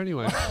in a chair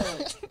anyway.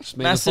 Just me and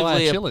the massively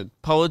fire chilling.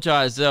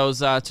 apologise. There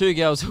was two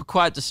girls who were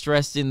quite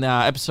distressed in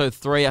episode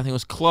 3. I think it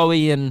was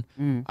Chloe and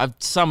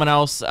someone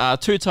else.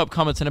 2 top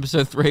comments in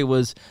episode 3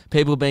 was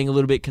people being a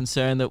little bit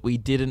concerned that we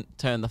didn't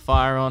turn the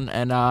fire on.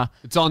 And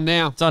It's on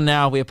now. it's on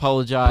now. We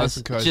apologise. Nice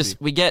and It's cozy. just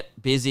we get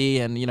busy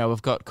and,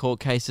 we've got court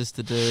cases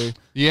to do.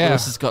 Yeah.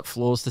 Lewis has got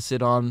floors to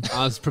sit on.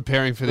 I was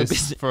preparing for this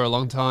busy. for a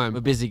long time.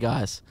 We're busy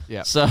guys.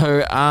 Yeah. So,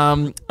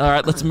 all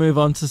right, let's move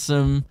on to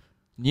some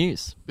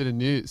news. Bit of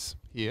news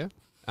here.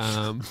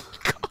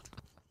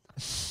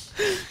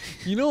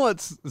 You know what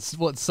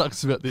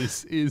sucks about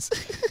this is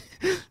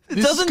It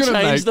this doesn't is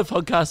gonna change make- the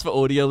podcast for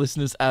audio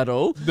listeners at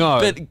all. No.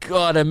 But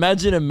God,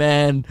 imagine a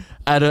man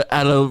at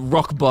a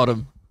rock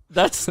bottom.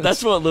 That's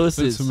what Lewis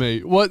That's is. for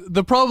me. What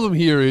the problem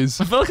here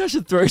is I feel like I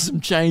should throw some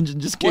change and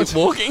just keep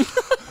walking.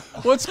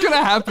 what's going to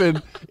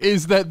happen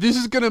is that this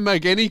is going to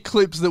make any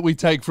clips that we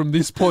take from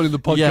this point in the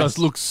podcast Yes.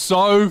 look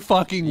so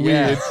fucking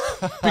weird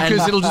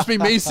because it'll just be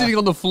me sitting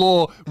on the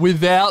floor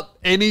without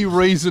any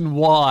reason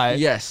why.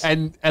 Yes.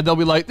 And they'll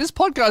be like, this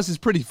podcast is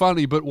pretty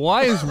funny, but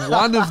why is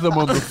one of them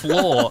on the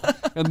floor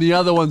and the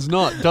other one's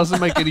not? Doesn't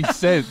make any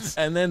sense.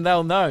 And then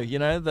they'll know,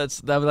 they'll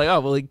be like,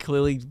 oh, well, he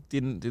clearly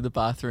didn't do the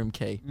bathroom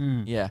key.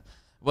 Mm. Yeah.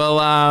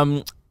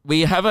 Well,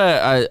 we have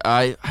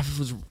I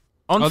was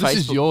on Oh, Facebook. this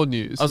is your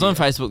news. I was on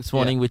here. Facebook this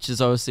morning, which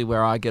is obviously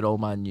where I get all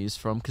my news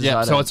from. Cause Yeah,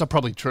 I so don't- it's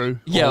probably true.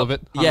 yeah, All of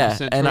it. yeah,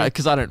 100% and true.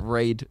 because I don't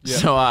read, Yeah.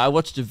 so I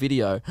watched a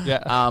video. Yeah.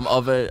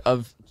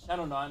 Of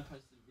Channel 9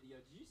 posted a video.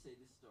 Did you see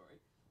this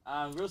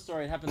story? Real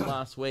story. It happened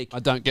last week. I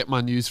don't get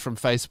my news from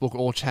Facebook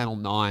or Channel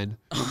 9.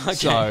 Okay.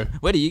 So,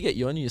 Where do you get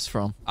your news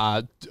from?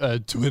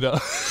 Twitter,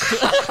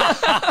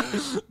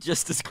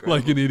 Just as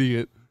like an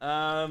idiot.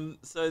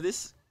 So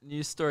this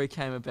news story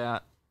came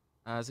about.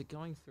 Is it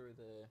going through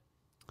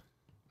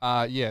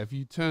the? Yeah, if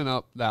you turn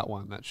up that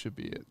one, that should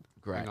be it.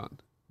 Great. Hang on.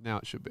 Now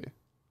it should be.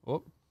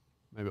 Oh,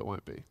 maybe it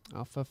won't be.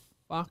 Oh, for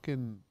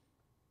fucking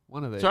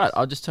one of these. It's all right.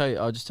 I'll just tell you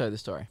the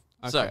story.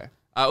 So, Okay.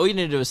 all you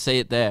need to do is see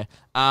it there.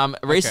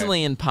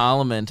 Recently in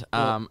Parliament,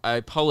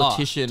 a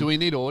politician. Do we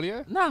need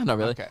audio? No, not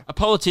really. Okay. A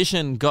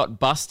politician got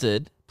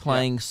busted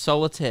playing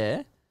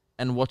solitaire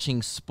and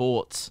watching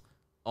sports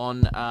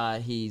on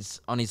his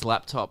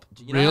laptop.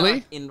 Do you know Really?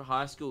 how in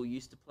high school you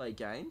used to play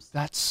games?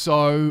 That's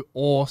so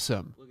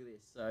awesome. Look at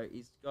this. So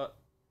he's got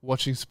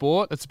Watching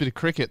sport. That's a bit of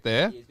cricket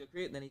there.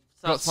 cricket, and then he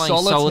Got starts playing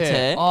solitaire.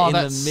 solitaire Oh, in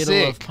the that's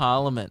middle of sick.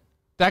 Parliament.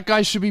 That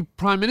guy should be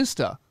prime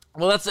minister.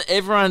 Well, that's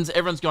everyone's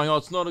going, oh,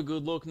 it's not a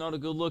good look, not a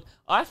good look.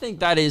 I think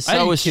that is Are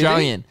so you kidding?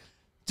 Australian.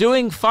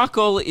 Doing fuck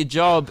all at your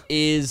job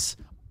is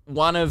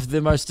one of the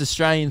most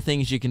Australian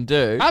things you can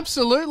do.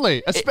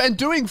 Absolutely. And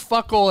doing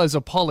fuck all as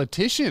a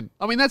politician.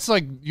 I mean, that's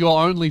like your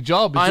only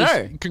job. It's I just,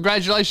 know.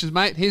 Congratulations,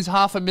 mate. Here's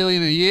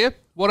 $500,000 a year.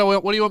 What do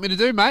you want me to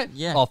do, mate?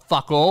 Yeah. Oh,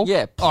 fuck all.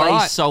 Yeah, All play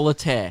right.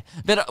 solitaire.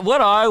 But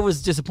what I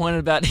was disappointed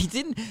about,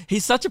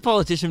 he's such a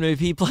politician move.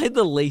 He played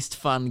the least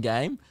fun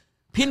game.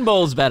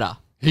 Pinball's better.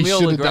 He We all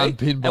should have agree.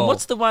 done pinball. And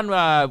what's the one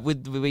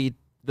with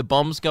the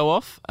bombs go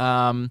off?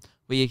 Where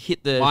you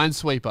hit the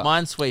Minesweeper.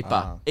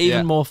 Minesweeper. Even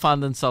Yeah. more fun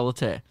than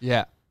solitaire.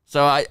 Yeah.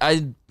 So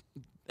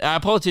our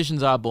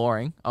politicians are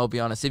boring, I'll be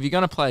honest. If you're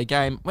going to play a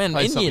game, Play in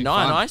year something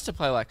 9, fun. I used to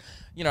play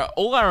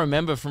all I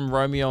remember from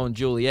Romeo and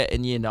Juliet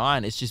in year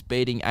 9 is just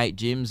beating 8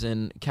 gyms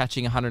and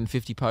catching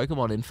 150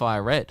 Pokemon in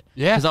Fire Red.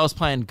 Yeah. Because I was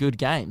playing good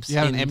games. You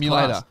had an in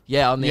emulator? class.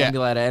 Yeah, on the Yeah.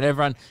 emulator. And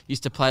everyone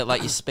used to play it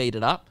like you speed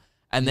it up.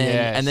 And then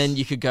Yes. and then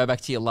you could go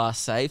back to your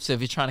last save. So if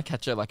you're trying to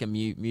catch like a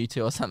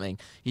Mewtwo or something,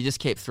 you just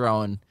keep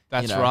throwing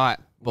That's right.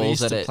 We balls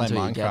used at to it play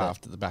until you get it.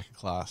 Minecraft at the back of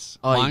class.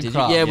 Oh, you did?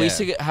 Minecraft, Yeah, we yeah. used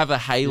to have a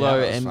Halo Yeah,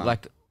 that was and fun.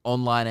 like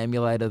online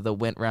emulator that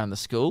went around the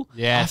school.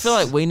 Yes. I feel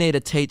like we need to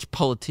teach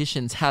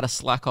politicians how to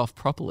slack off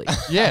properly.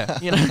 Yeah.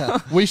 You know,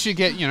 We should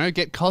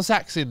get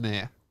Cossacks in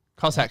there.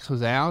 Cossacks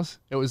was ours.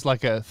 It was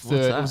like a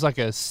third. that? It was like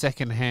a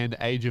second-hand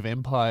Age of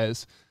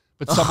Empires.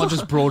 But someone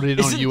just brought it in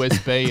on Isn't-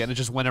 USB and it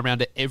just went around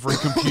to every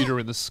computer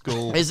in the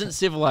school. isn't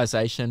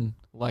Civilization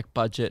like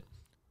budget?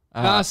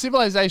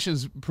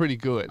 Civilization's pretty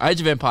good. Age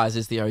of Empires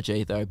is the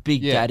OG though,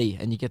 Big Yeah. Daddy,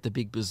 and you get the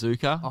big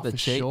bazooka. Oh, the for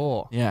cheat.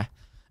 sure. Yeah.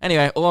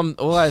 Anyway,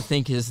 all I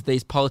think is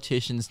these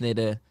politicians need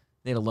to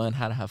learn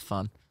how to have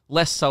fun.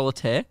 Less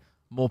solitaire,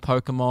 more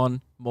Pokemon,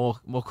 more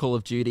Call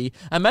of Duty.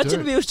 Imagine Dude.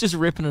 if he was just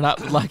ripping it up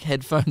with like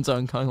headphones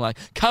on, going like,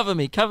 "Cover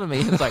me, cover me."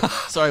 It's like,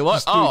 sorry, what?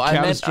 Just do I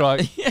meant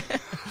Counter-Strike. yeah.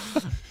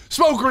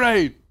 Smoke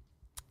grenade!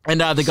 And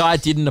the guy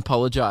didn't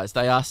apologize.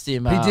 They asked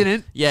him. He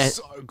didn't? Yeah.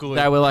 So good.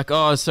 They were like,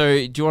 "Oh, so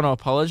do you want to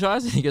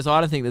apologize?" And he goes, "I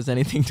don't think there's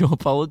anything to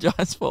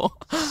apologize for."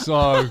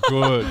 So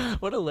good.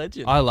 What a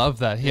legend. I love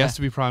that. He has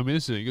to be prime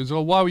minister. He goes,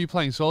 "Oh, why were you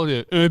playing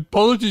solitaire?"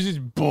 Politics is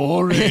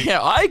boring.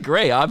 Yeah, I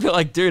agree. I feel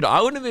like, dude,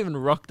 I wouldn't have even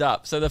rocked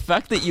up. So the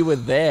fact that you were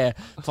there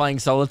playing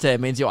solitaire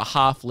means you were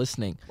half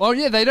listening. Well,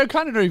 yeah, they don't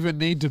even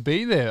need to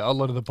be there. A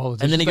lot of the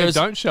politicians. And then he They goes,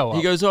 don't show up.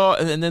 He goes, "Oh,"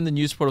 and then the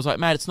news reporter's like,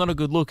 "Mate, it's not a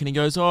good look." And he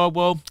goes, "Oh,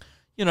 well,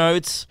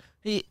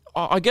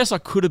 I guess I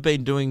could have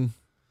been doing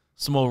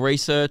some more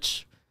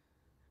research.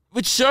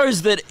 Which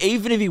shows that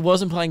even if he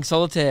wasn't playing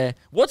solitaire,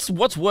 what's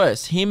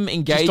worse? Him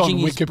engaging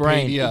his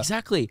brain. Wikipedia.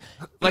 Exactly.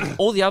 Like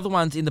all the other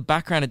ones in the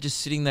background are just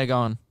sitting there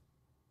going.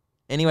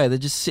 Anyway, they're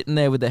just sitting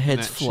there with their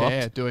heads that flopped.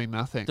 chair doing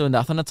nothing. Doing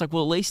nothing. It's like,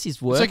 well, at least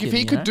he's working. It's like if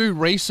he could do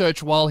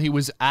research while he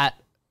was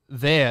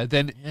there,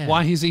 then Yeah.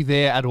 why is he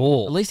there at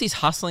all? At least he's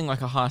hustling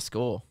like a high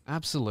score.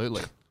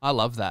 Absolutely. I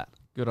love that.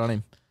 Good on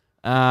him.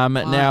 My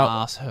Now,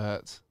 ass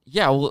hurts.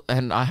 yeah, well,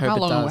 and I hope How it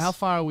long? does. How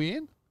far are we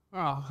in?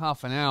 Oh,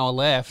 half an hour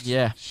left.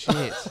 Yeah.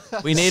 Shit.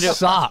 We need to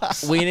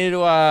Sucks. we need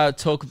to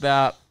talk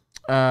about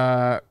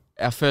our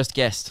first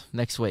guest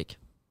next week.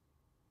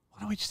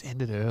 Why don't we just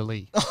end it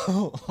early?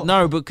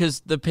 No, because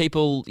the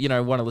people,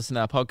 want to listen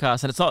to our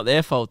podcast, and it's not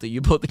their fault that you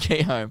brought the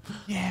key home.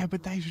 Yeah,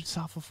 but they should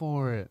suffer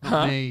for it.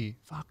 Not me.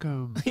 Fuck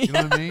them. You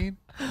know what I mean?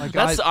 Like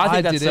I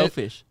think that's did it,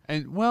 selfish.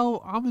 And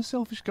well, I'm a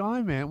selfish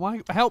guy, man.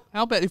 Why? How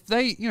about if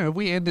they, if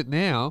we end it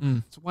now,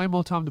 it's way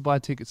more time to buy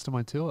tickets to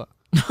my tour.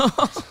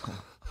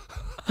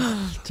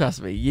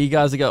 Trust me, you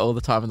guys have got all the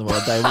time in the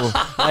world.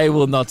 They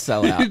will not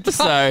sell out.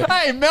 So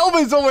Hey,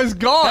 Melbourne's almost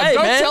gone. hey,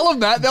 Don't man, tell them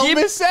that. They'll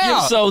miss You've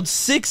out. sold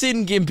 6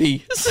 in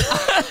Gympie.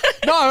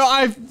 No,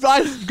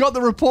 I've got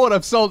the report.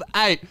 I've sold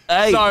 8.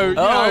 8.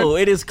 So,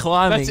 it is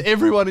climbing. that's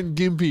everyone in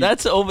Gympie.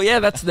 That's all. Yeah,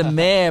 that's the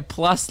mayor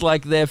plus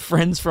like their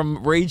friends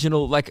from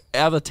regional, like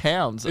other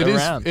towns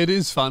around. It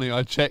is funny.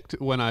 I checked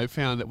when I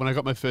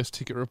got my first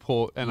ticket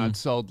report and I'd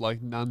sold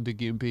like none to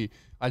Gympie.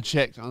 I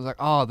checked. I was like,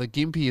 oh, the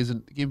Gympie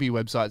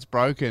website's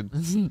broken.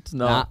 It's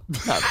not.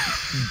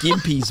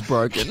 Gympie's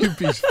broken.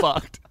 Gympie's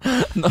fucked.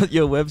 Not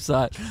your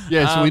website.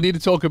 Yeah, so we need to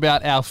talk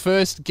about our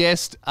first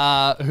guest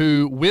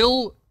who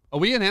will... Are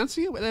we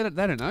announcing it?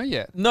 They don't know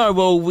yet. No,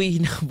 well, we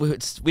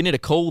need to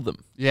call them.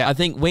 Yeah. I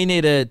think we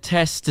need a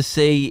test to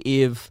see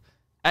if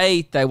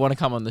A, they want to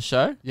come on the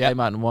show. Yeah. They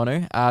mightn't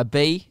want to.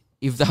 B,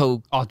 if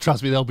they'll... Oh,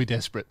 trust me, they'll be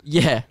desperate.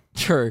 Yeah,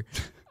 true.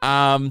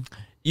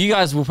 You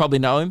guys will probably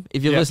know him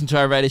if you've Yep. listened to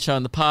our radio show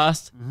in the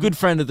past. Good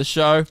friend of the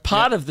show,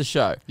 part of the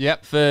show.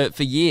 Yep. For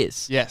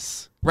years.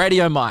 Yes.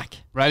 Radio Mike.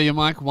 Radio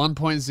Mike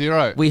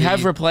 1.0. We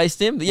have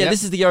replaced him. Yeah, Yep.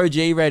 this is the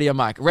OG Radio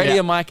Mike. Radio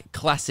Yeah. Mike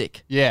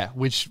Classic. Yeah,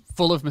 which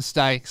full of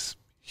mistakes.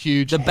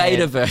 Huge The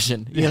beta head.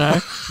 version,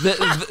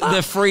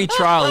 the free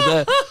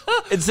trial.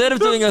 Instead of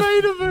doing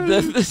beta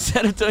version.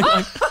 instead of doing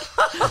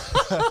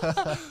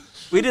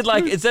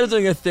instead of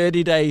doing a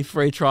 30-day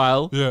free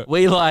trial, Yeah.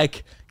 we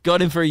got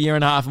him for a year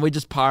and a half, and we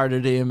just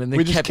pirated him, and then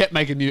We just kept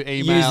making new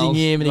emails. using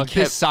him, and he like,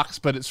 kept- this sucks,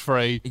 but it's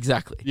free.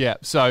 exactly. Yeah.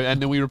 So,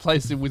 and then we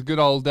replaced him with good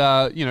old,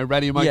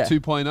 Radio Mike Yeah.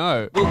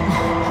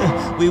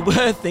 2.0. We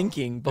were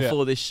thinking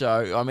before this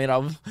show. I mean,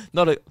 I'm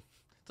not a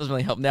doesn't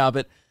really help now,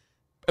 but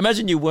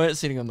imagine you weren't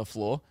sitting on the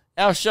floor.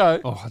 Our show,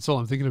 Oh, that's all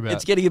I'm thinking about.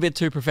 it's getting a bit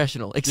too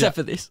professional, except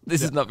for this.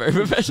 This is not very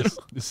professional.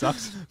 This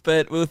sucks.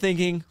 But we were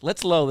thinking,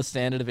 let's lower the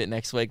standard a bit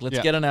next week. Let's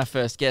Yeah. get on our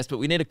first guest, but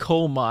we need to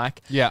call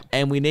Mike. Yeah.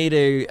 And we need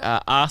to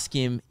ask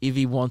him if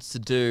he wants to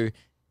do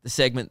the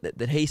segment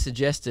that he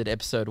suggested,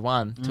 episode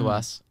 1, to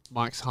us,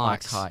 Mike's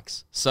Mike's Hikes.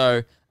 Hikes.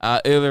 So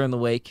earlier in the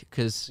week,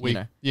 because,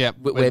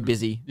 we're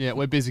busy. Yeah,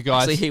 we're busy,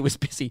 guys. Actually, he was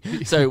busy.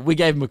 So we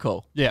gave him a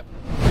call. Yeah.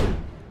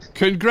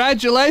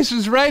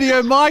 Congratulations,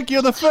 Radio Mike.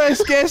 You're the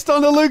first guest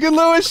on the Luke and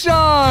Lewis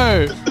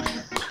Show.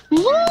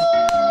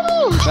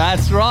 Woo!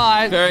 That's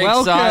right. Very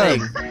Welcome.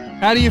 exciting.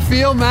 How do you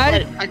feel,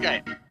 mate? Wait,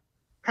 okay.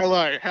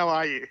 Hello, how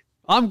are you?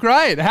 I'm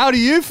great. How do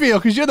you feel?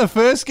 Because you're the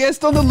first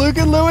guest on the Luke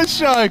and Lewis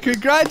Show.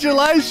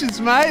 Congratulations,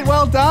 mate.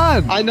 Well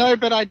done. I know,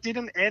 but I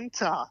didn't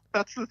enter.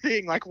 That's the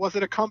thing. Was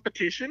it a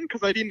competition?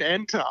 Because I didn't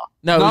enter.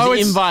 No, No, it was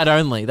it's- invite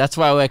only. That's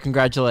why we're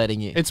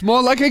congratulating you. It's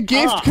more like a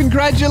gift. Ah.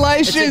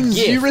 Congratulations. It's a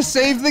gift. You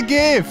received the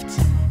gift.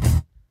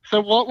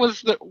 So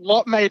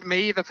what made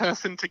me the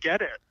person to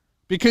get it?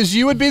 Because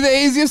you would be the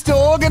easiest to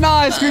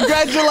organise.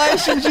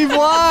 Congratulations, you've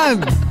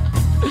won.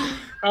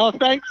 Oh,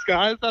 thanks,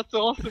 guys. That's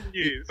awesome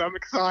news. I'm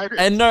excited.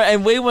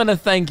 And we want to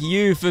thank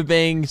you for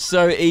being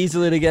so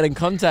easily to get in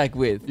contact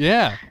with.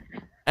 Yeah.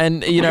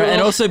 And,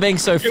 and also being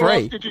so Who else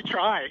free. did you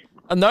try?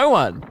 No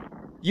one.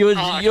 You're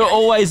okay.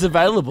 always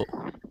available.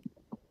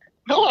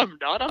 No, I'm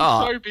not. I'm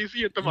Oh. so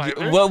busy at the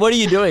moment. What are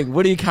you doing?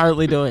 What are you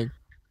currently doing?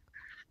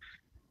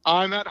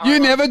 I'm at home. You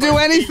I'm never do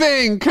supposed to be-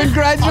 anything.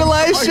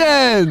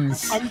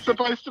 Congratulations. I'm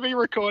supposed to be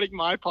recording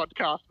my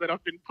podcast, but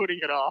I've been putting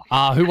it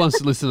off. Who wants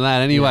to listen to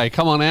that anyway?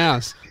 Come on,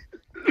 ours.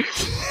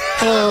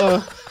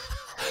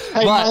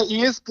 Hey, But- my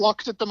ear's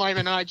blocked at the moment,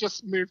 and I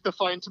just moved the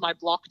phone to my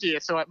blocked ear,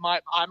 so I'm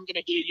going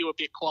to hear you a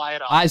bit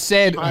quieter. I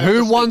said, I have to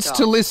who speak wants up.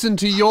 to listen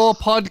to your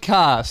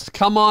podcast?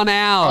 Come on,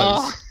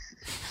 ours.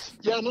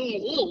 Yeah,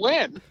 no,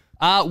 when?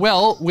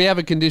 Well, we have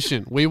a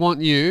condition. We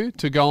want you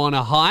to go on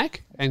a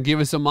hike and give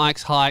us a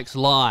Mike's Hikes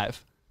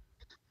live.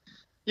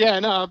 Yeah,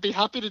 no, I'd be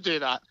happy to do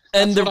that.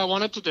 And That's what I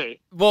wanted to do.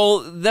 Well,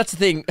 that's the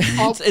thing.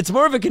 It's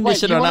more of a Wait,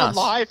 condition you on want us.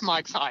 live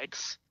Mike's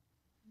Hikes?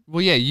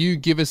 Well, yeah, you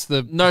give us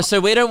the... No, so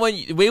we don't want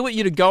you. We want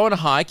you to go on a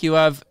hike. You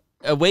have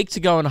a week to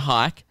go on a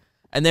hike,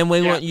 and then we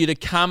Yeah. want you to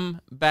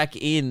come back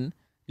in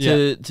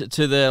to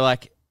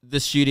the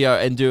studio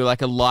and do a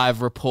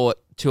live report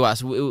to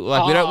us. We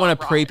don't want a right.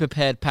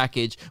 pre-prepared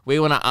package. We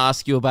want to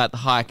ask you about the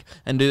hike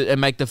and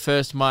make the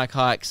first Mike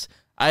hikes.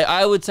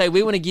 I would say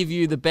we want to give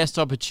you the best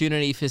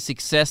opportunity for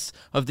success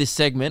of this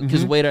segment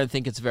because we don't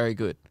think it's very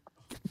good.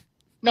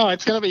 No,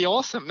 it's going to be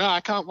awesome. No, I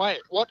can't wait.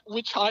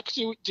 Which hike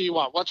do you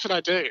want? What should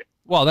I do?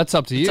 Well, that's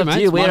up to you, It's up mate.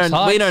 to you. It's We Mike's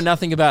don't hikes. know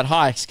nothing about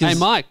hikes. 'Cause- Hey,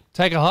 Mike,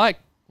 take a hike.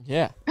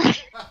 Yeah.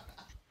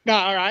 No,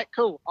 all right,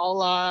 cool.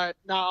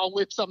 I'll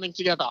whip something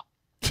together.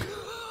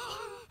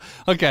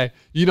 Okay,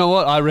 you know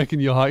what I reckon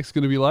your hike's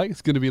going to be like?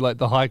 It's going to be like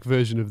the hike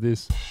version of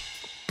this.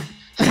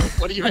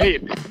 What do you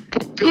mean?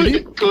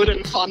 Good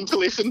and fun to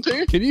listen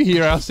to? Can you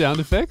hear our sound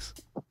effects?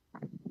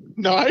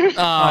 No. Oh,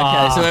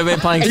 okay, so we've been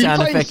playing Are you sound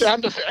playing effects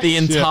sound effects? the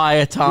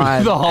entire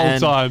time. The whole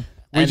and- time.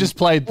 We and- just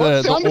played What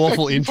the sound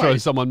awful effects you intro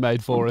played? someone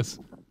made for us.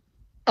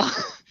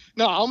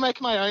 No, I'll make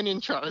my own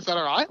intro. Is that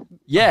all right?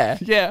 Yeah,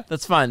 Yeah.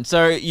 that's fun.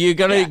 So you're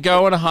gonna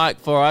go on a hike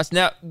for us.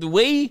 Now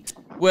we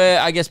were,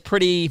 I guess,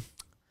 pretty.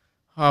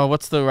 Oh,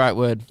 what's the right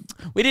word?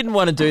 We didn't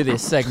want to do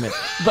this segment,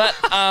 but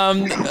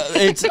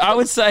I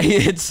would say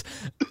it's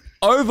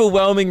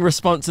overwhelming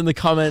response in the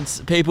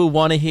comments. People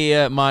want to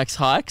hear Mike's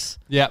hikes,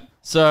 Yep.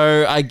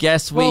 so I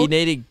guess we Well,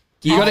 need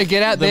to. You got to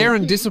get out there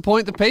and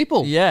disappoint the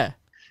people. Yeah.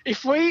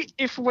 If we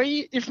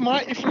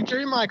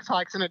do Mike's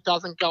hikes and it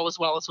doesn't go as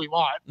well as we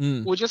want,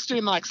 we'll just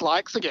do Mike's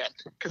likes again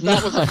because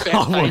that was a fan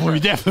Oh, well, we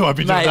favorite. definitely won't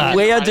be doing Mate, that.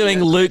 we are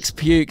doing Luke's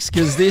pukes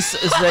because this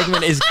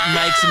segment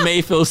makes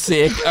me feel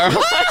sick. All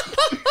right?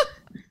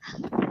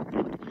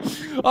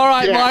 All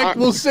right, Yeah, Mike,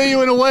 we'll see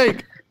you in a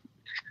week.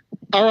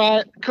 All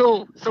right,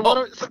 cool. So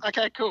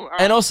okay, cool. All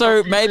right, And also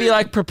I'll see you maybe soon.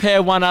 like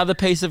prepare one other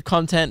piece of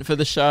content for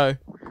the show.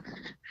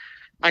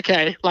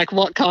 Okay, like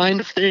what kind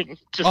of thing?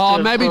 Just Oh,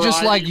 a maybe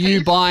just like variety you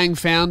piece? buying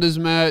Founders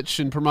merch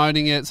and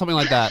promoting it, something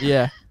like that.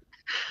 Yeah.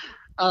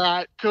 All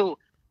right, cool.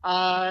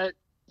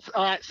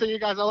 All right, so you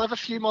guys, I'll have a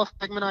few more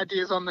segment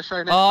ideas on the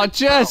show next Oh,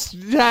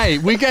 week. hey,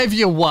 we gave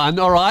you one,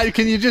 all right?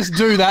 Can you just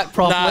do that No,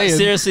 properly? And-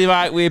 seriously,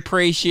 Mike, we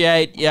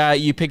appreciate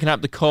you picking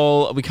up the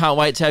call. We can't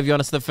wait to have you on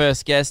as the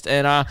first guest,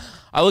 and I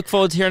look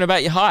forward to hearing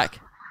about your hike.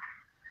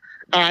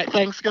 All right,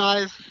 thanks,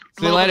 guys.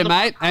 See you later,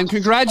 mate, and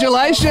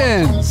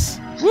congratulations.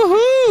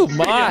 Woohoo,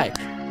 Mike.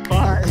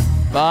 Bye.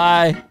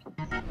 Bye.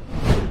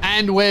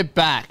 And we're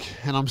back,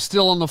 and I'm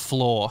still on the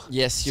floor.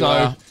 Yes, you so,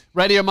 are.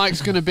 Radio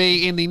Mike's going to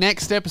be in the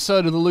next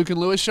episode of the Luke and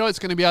Lewis Show. It's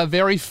going to be our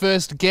very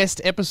first guest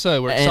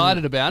episode. We're excited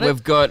And about it.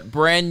 We've got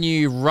brand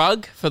new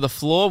rug for the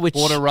floor, which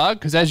Bought a rug,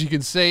 because as you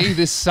can see,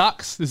 this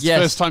sucks. This is Yes.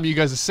 the first time you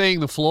guys are seeing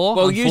the floor,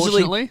 well,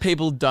 unfortunately. usually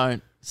people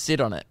don't sit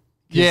on it.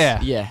 'Cause-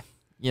 Yeah. Yeah.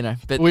 You know,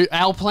 but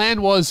Our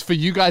plan was for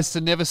you guys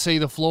to never see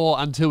the floor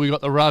until we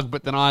got the rug,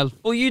 but then I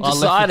well, you I left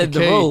with decided the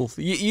key. rule.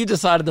 You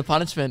decided the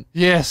punishment.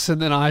 Yes,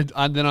 and then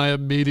I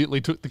immediately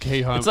took the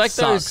key home. It's like It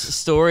those sucks.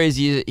 stories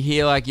you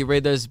hear, like you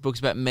read those books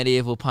about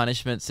medieval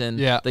punishments, and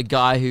Yeah. the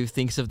guy who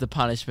thinks of the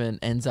punishment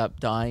ends up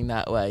dying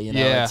that way. You know,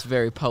 Yeah. it's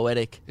very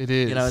poetic. It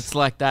is. You know, it's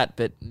like that,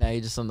 but now you're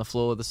just on the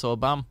floor with a sore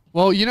bum.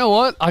 Well, you know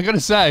what? I got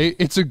to say,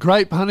 it's a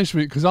great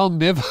punishment because I'll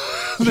never,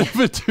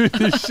 never do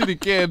this shit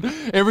again.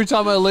 Every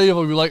time I leave,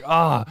 I'll be like,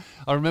 I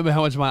remember how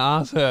much my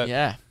ass hurt.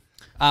 Yeah.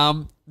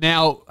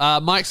 Now,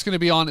 Mike's going to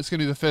be on. It's going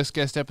to be the first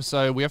guest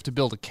episode. We have to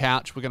build a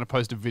couch. We're going to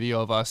post a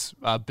video of us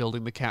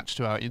building the couch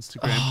to our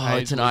Instagram Oh,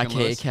 page. it's an Luke and IKEA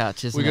Lewis.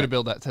 couch, isn't We're going it? to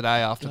build that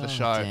today after the Oh,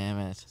 show. damn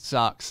it.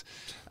 Sucks.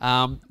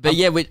 But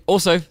yeah, we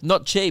also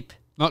not cheap.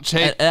 Not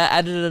cheap.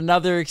 Added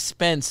another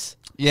expense.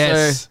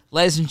 Yes. So,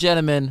 ladies and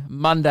gentlemen,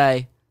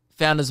 Monday,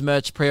 Founders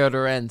merch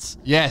pre-order ends.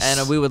 Yes.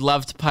 And we would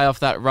love to pay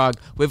off that rug.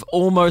 We've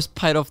almost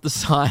paid off the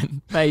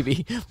sign.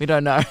 Maybe. We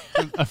don't know.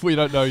 We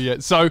don't know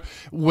yet. So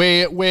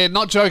we're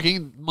not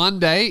joking.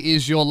 Monday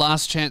is your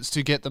last chance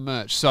to get the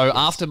merch. So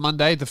after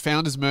Monday, the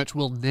Founders merch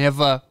will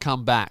never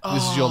come back.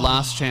 This is your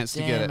last chance to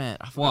get Damn it. it.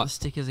 I forgot What? the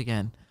stickers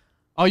again.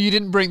 Oh, you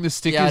didn't bring the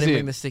stickers Yeah, I didn't in?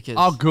 bring the stickers.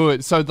 Oh,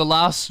 good. So the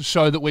last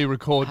show that we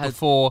record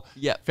before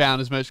Yep.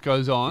 Founders merch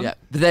goes on. Yeah,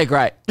 but they're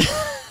great.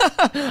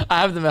 I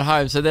have them at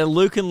home. So they're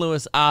Luke and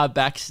Lewis are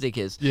back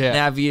stickers. Yeah.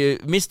 Now, if you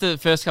missed the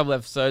first couple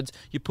episodes,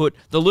 you put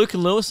the Luke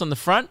and Lewis on the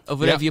front of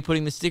whatever Yep. you're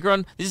putting the sticker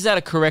on. This is how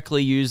to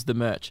correctly use the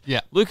merch.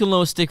 Yeah. Luke and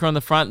Lewis sticker on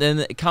the front. Then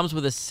it comes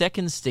with a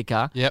second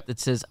sticker Yep. that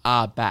says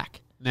are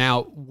back.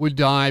 Now, would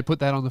I put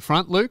that on the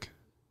front, Luke?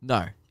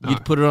 No. No.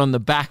 You'd put it on the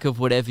back of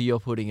whatever you're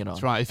putting it on.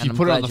 That's right. If And you I'm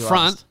put it on glad the you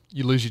front, asked.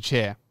 you lose your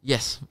chair.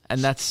 Yes.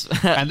 And that's.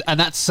 And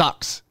that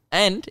sucks.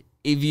 And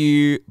if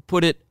you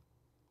put it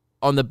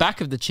on the back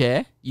of the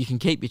chair, you can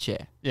keep your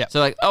chair. Yeah. So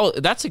like, oh,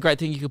 that's a great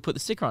thing. You could put the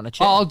sticker on a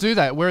chair. Oh, I'll do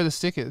that. Where are the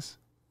stickers?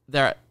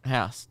 They're at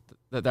house.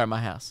 They're at my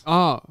house.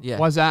 Oh, Yeah.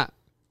 Why's that?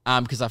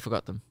 Because I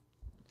forgot them.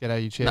 Get out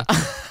of your chair.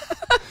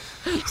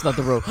 It's not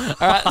the rule. All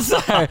right, so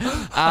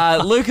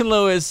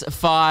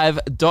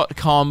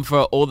lukeandlewis5.com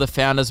for all the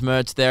Founders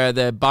merch. There are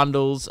the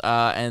bundles,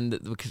 and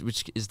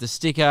which is the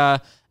sticker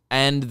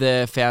and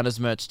the Founders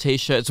merch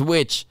t-shirts,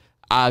 which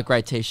are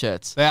great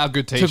t-shirts. They are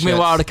good t-shirts. Took me a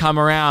while to come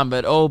around,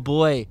 but oh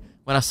boy,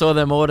 when I saw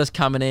them orders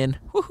coming in,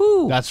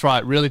 woohoo! That's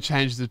right. Really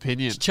changed his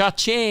opinion.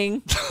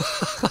 Cha-ching!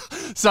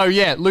 So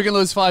yeah,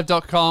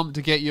 LukeandLewis5.com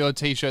to get your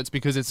t-shirts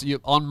because it's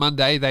on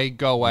Monday they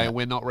go away and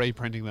we're not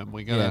reprinting them.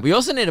 We're gonna. Yeah, we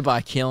also need to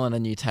buy Keelan a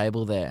new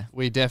table there.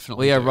 We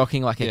definitely. We are do.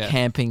 rocking like a Yeah.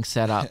 camping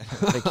setup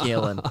for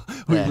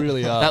Keelan. We there.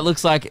 really are. That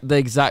looks like the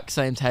exact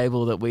same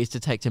table that we used to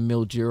take to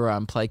Mildura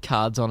and play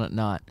cards on at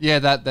night. Yeah,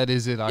 that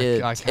is it. I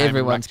It's came and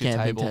everyone's racked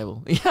your camping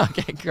table. Yeah,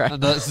 okay, great.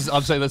 And I'm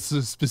saying that's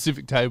a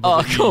specific table.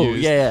 Oh, that you cool.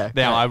 used. Yeah.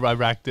 Now I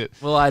racked it.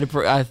 Well, I'm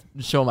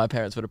sure my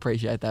parents would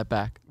appreciate that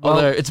back. Well,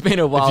 Although it's been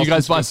a while. If you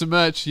guys since buy we- some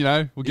merch,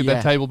 we'll get Yeah.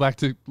 that table back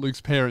to Luke's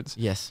parents.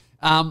 Yes.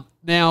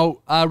 Now,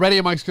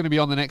 Radio Mike's going to be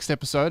on the next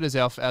episode as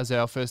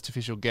our first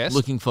official guest.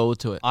 Looking forward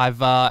to it. I've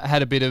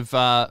had a bit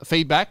of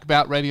feedback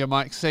about Radio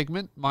Mike's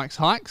segment, Mike's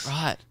Hikes.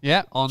 Right.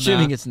 Yeah. On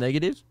Assuming it's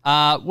negative.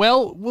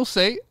 well, we'll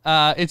see.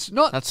 It's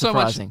not That's so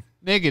surprising. much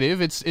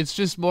negative. It's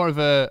just more of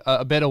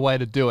a better way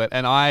to do it,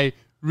 and I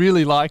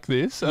really like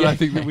this, and I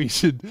think that we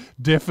should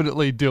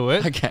definitely do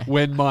it Okay.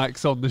 when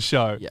Mike's on the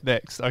show Yep.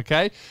 next.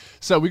 Okay.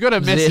 So we got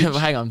a message.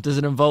 Hang on. Does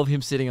it involve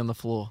him sitting on the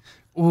floor?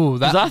 Ooh,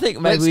 Because I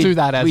think maybe let's do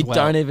that as we well.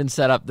 don't even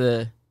set up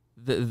the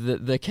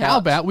couch. How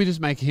about we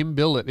just make him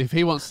build it? If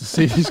he wants to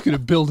sit, he's going to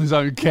build his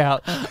own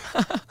couch.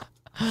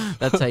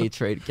 That's how you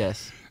treat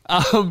guests.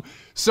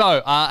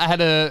 So I had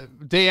a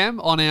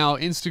DM on our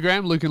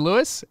Instagram, Luke and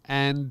Lewis,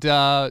 and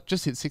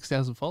just hit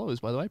 6,000 followers,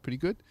 by the way. Pretty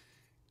good.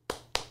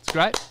 It's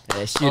great.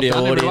 Yeah, studio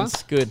Well done, everyone.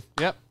 audience. Good.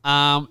 Yep.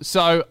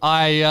 So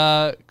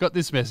I got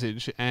this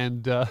message,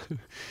 and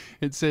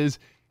it says,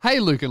 "Hey,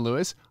 Luke and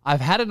Lewis,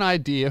 I've had an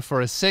idea for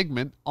a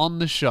segment on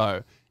the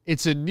show.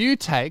 It's a new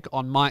take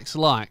on Mike's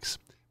likes,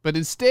 but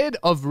instead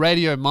of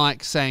Radio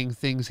Mike saying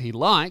things he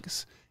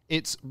likes,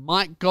 it's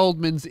Mike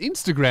Goldman's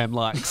Instagram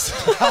likes."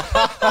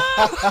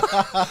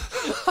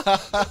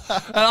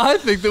 And I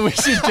think that we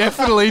should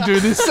definitely do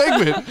this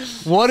segment.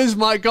 What is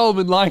Mike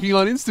Goldman liking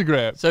on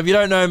Instagram? So if you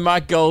don't know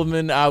Mike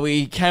Goldman,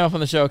 we came up on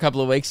the show a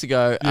couple of weeks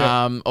ago,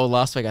 Yeah. or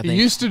last week, I He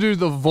think. used to do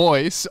the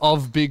voice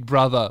of Big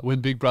Brother when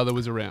Big Brother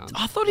was around.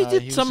 I thought he No,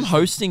 did he was some just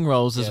hosting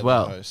roles yeah, as the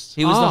well. host.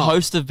 He was the Oh.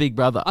 host of Big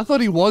Brother. I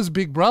thought he was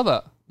Big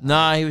Brother.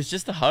 No, he was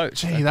just the host.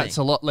 Gee, that's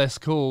a lot less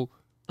cool.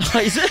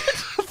 Is it?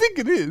 I think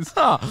it is.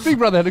 Oh, Big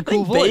Brother had a I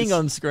cool think voice. being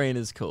on screen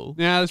is cool.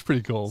 Yeah, that's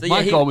pretty cool. So, yeah,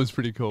 Mike he- Goldman's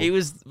pretty cool.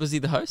 Was he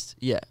the host?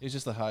 Yeah. He was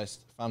just the host.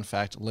 Fun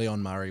fact: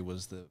 Leon Murray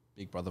was the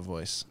Big Brother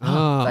voice.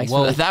 Ah, Thanks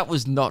well, for that. That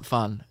was not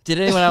fun. Did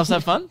anyone else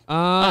have fun?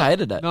 I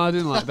hated it. No, I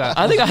didn't like that.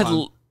 I think I had,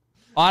 Fun.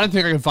 I don't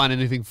think I can find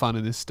anything fun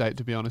in this state,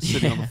 to be honest,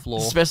 sitting on the floor.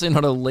 especially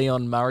not a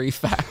Leon Murray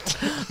fact.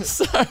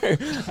 So,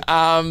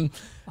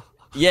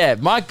 yeah,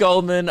 Mike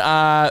Goldman.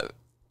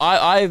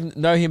 I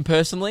know him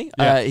personally.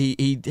 Yeah.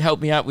 He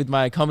helped me out with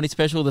my comedy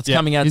special that's Yeah,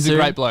 coming out he's a soon.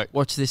 great bloke.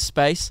 Watch this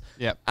space.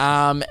 Yep.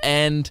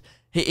 And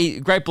he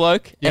great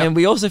bloke. Yep. And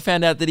we also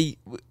found out that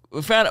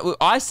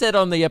I said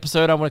on the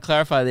episode, I want to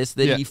clarify this,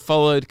 that Yeah. he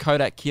followed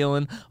Kodak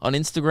Keelan on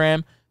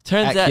Instagram.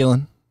 Turns At out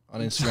Keelan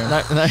on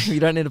Instagram. no, you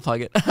don't need to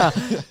plug it.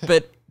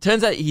 But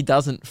turns out he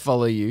doesn't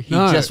follow you. He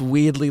No. just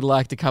weirdly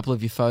liked a couple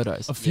of your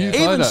photos. A few Even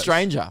photos.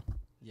 stranger.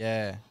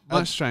 Yeah.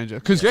 Much stranger.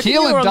 Because Do you reckon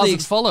you were Keelan on the doesn't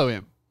ex- follow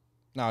him.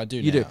 No, I do.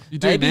 You now. do. You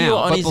do Maybe now, you're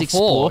on but his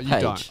before Explore you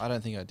page. don't. I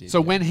don't think I did. So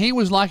yeah. when he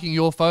was liking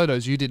your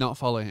photos, you did not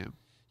follow him.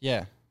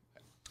 Yeah.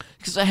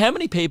 So how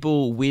many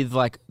people with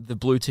like the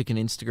blue tick and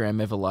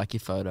Instagram ever like your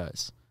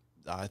photos?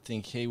 I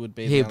think he would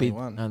be He'd the only be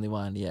one. only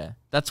one, yeah.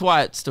 That's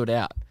why it stood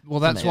out. Well,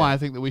 for that's me. why I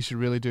think that we should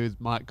really do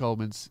Mike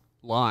Goldman's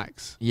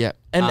likes. Yeah.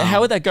 And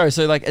how would that go?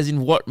 So like as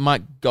in what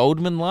Mike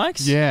Goldman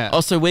likes? Yeah. Oh,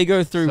 so we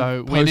go through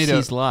So we posts need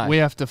he's to. liked. We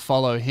have to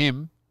follow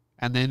him,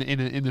 and then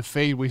in the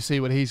feed we see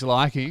what he's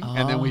liking,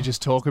 and then we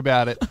just talk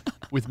about it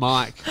with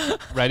Mike,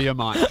 Radio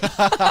Mike.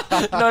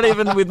 Not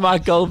even with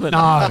Mike Goldman.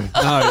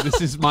 No, this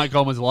is Mike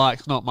Goldman's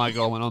likes, not Mike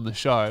Goldman on the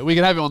show. We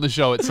can have him on the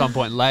show at some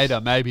point later,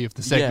 maybe if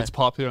the segment's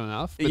popular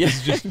enough. But this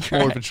is just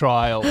more of a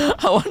trial.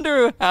 I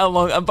wonder how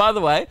long. And by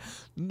the way,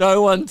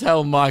 no one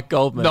tell Mike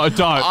Goldman. No,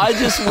 don't. I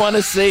just want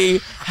to see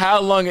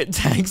how long it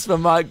takes for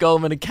Mike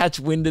Goldman to catch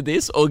wind of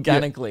this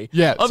organically.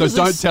 Yeah, so Obviously,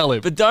 don't tell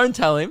him. But don't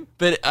tell him.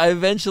 But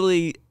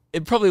eventually,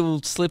 it probably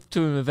will slip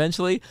to him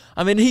eventually.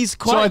 I mean, he's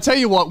quite. So I tell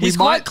you what, we he's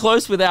might quite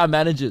close with our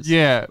managers.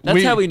 Yeah,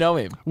 That's how we know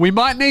him. We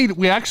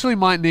actually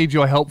might need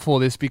your help for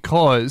this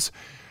because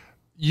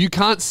you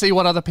can't see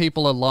what other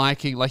people are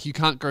liking. Like you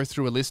can't go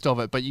through a list of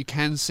it, but you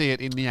can see it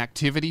in the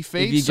activity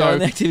feed. If you go in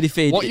the activity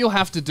feed, what you'll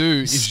have to do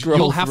is scroll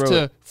you'll have through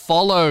to it.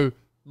 follow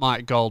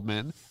Mike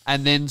Goldman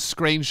and then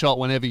screenshot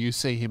whenever you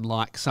see him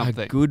like A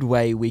something. good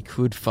way we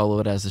could follow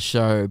it as a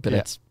show, but Yeah.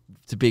 it's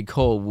a big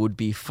call, would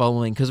be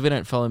following, because we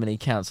don't follow many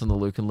accounts on the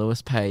Luke and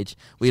Lewis page.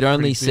 We'd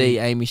only pretty see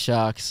big. Amy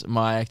Shark's,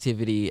 my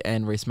activity,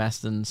 and Reese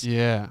Maston's.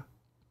 Yeah,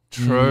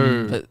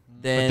 true. But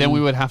But then we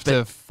would have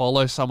to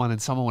follow someone,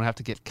 and someone would have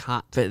to get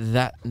cut. But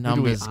that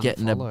number's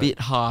getting a unfollow? bit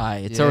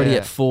high. It's already Yeah.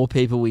 at 4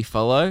 people we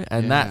follow,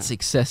 and Yeah. that's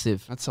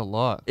excessive. That's a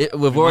lot. We've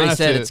We might already have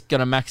said to- it's going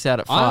to max out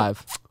at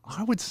 5.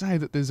 I would say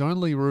that there's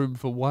only room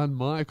for one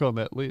Mike on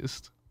that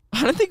list.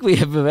 I don't think we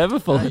have ever No,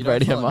 followed you don't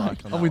Radio follow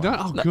Mike. on Oh, that we one.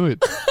 don't. Oh,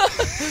 good.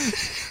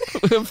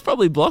 We've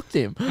probably blocked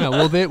him. Yeah,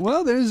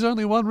 well, there's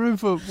only one room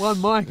for one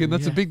Mike, and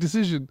that's a big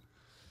decision.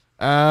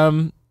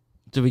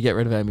 Do we get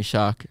rid of Amy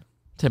Shark?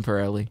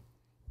 Temporarily.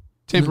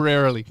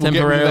 Temporarily. We'll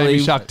Temporarily. get rid of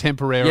Amy Shark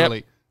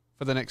temporarily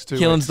for the next 2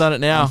 weeks. Keelan's done it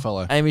now.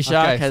 Unfollow. Amy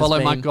Shark Okay, has follow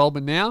been... Mike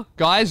Goldman now.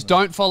 Guys,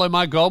 don't follow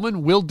Mike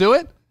Goldman. We'll do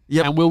it.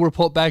 Yep. And we'll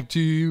report back to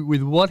you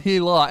with what he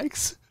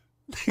likes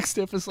next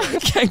episode.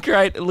 Okay,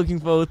 great. Looking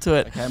forward to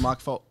it. Okay,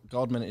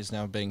 Goldman is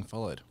now being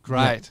followed.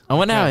 Great. I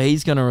wonder how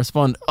he's going to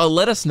respond. Oh,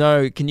 let us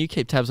know. Can you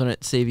keep tabs on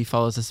it, see if he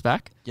follows us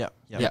back? Yep.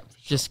 Yeah.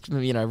 Just,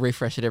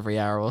 refresh it every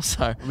hour or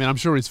so. I mean, I'm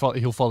sure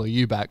he'll follow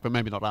you back, but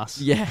maybe not us.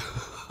 Yeah.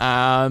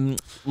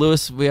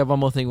 Lewis, we have one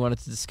more thing we wanted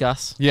to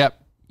discuss.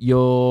 Yep.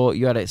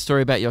 You had a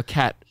story about your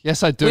cat.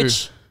 Yes, I do.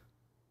 Which,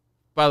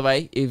 by the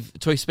way,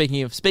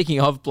 speaking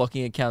of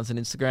blocking accounts on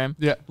Instagram,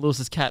 Yeah.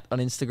 Lewis's cat on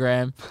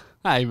Instagram,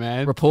 Hey,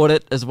 man. report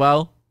it as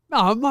well.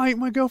 No,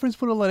 my girlfriend's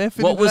put a lot of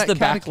effort What into was that the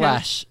cat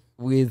account. backlash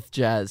with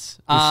Jazz?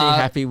 Was she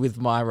happy with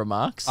my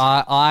remarks?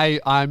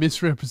 I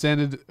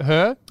misrepresented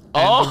her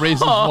and the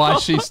reasons why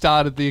she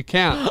started the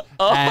account.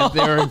 And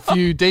there are a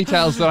few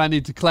details that I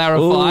need to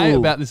clarify Ooh.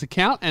 about this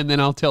account, and then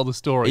I'll tell the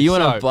story. Are you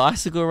on So, a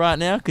bicycle right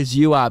now? Because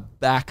you are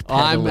backpedaling.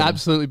 I'm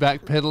absolutely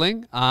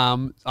backpedaling.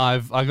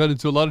 I got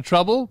into a lot of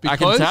trouble I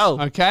because can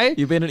tell. Okay.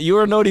 You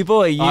were a naughty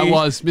boy. You I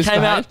was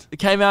misbehaved.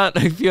 came out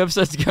a few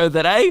episodes ago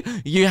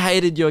that you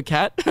hated your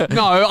cat.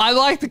 No, I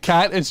like the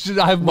cat. It's just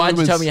I have Why'd you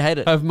moments. tell me you hate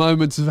it? I have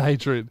moments of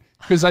hatred.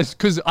 Because I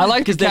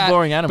like the Because they're cat,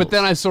 boring animals. but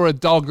then I saw a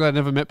dog that I'd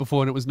never met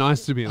before, and it was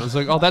nice to me. And I was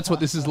like, "Oh, that's what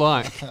this is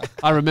like."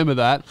 I remember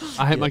that.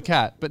 I hate my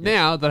cat, but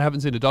now that I haven't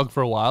seen a dog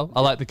for a while,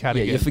 I like the cat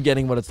Yeah, again. you're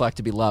forgetting what it's like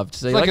to be loved.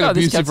 So It's you're like like, an oh,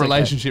 this abusive cat's okay.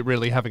 relationship,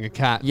 really, having a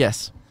cat.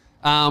 Yes.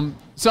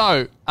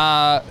 So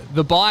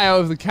the bio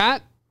of the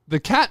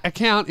cat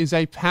account is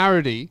a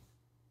parody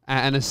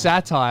and a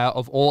satire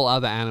of all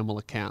other animal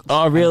accounts.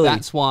 Oh, And really?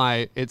 that's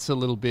why it's a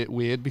little bit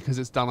weird, because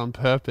it's done on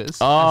purpose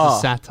as Oh. a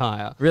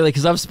satire. Really?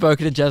 Because I've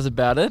spoken to Jazz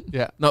about it.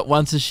 Yeah. Not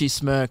once has she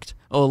smirked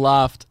or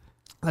laughed.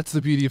 That's the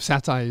beauty of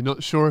satire. You're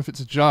not sure if it's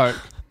a joke.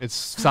 It's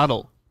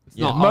subtle. It's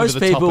Yeah. not Most over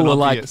the top people and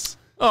were obvious.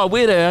 like, "Oh,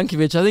 Weirdo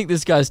Yankovic, I think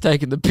this guy's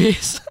taking the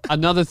piss."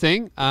 Another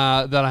thing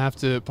that I have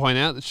to point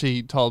out that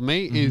she told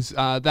me Mm-hmm. is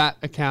that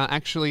account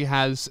actually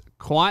has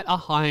quite a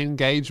high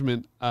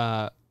engagement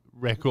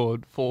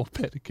record for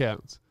pet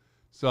accounts.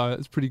 So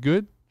it's pretty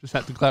good. Just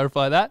had to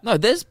clarify that. No,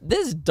 there's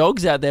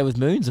dogs out there with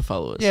millions of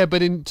followers. Yeah,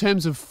 but in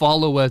terms of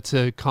follower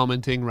to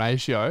commenting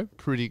ratio,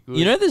 pretty good.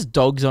 You know there's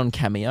dogs on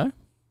Cameo?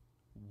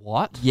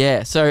 what?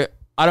 Yeah, so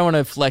I don't want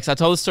to flex. I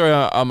told the story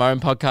on my own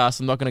podcast.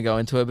 I'm not going to go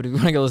into it, but if you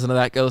want to go listen to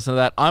that, go listen to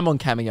that. I'm on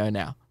Cameo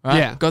now, right?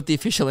 Yeah. Got the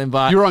official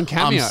invite. You're on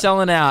Cameo? I'm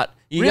selling out.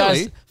 You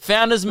Really? guys,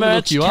 Founders Let me look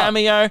merch, you up.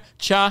 Cameo,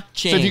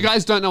 cha-ching. So if you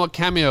guys don't know what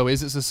Cameo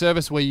is, it's a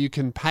service where you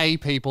can pay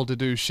people to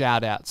do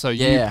shout outs. So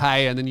you Yeah.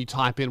 pay and then you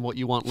type in what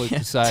you want Luke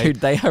to say.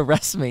 Dude, they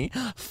harassed me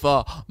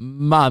for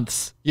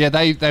months. Yeah,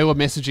 they were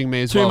messaging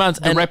me as 2 well. months,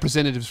 The and-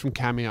 representatives from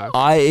Cameo.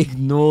 I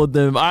ignored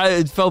them.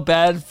 I felt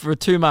bad for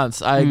 2 months.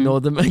 Hmm. I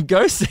ignored them. And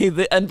go see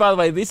the. And by the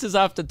way, this is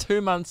after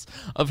 2 months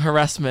of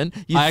harassment.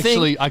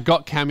 I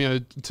got Cameo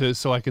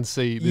so I can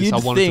see this. I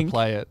wanted to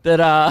play it. That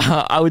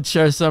I would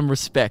show some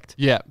respect.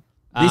 Yeah.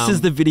 This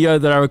is the video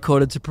that I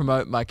recorded to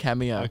promote my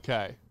Cameo.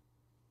 Okay.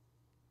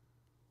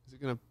 Is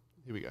it gonna?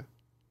 Here we go.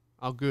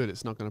 Oh, good.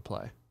 It's not gonna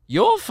play.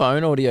 Your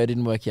phone audio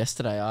didn't work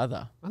yesterday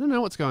either. I don't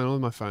know what's going on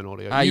with my phone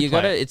audio. You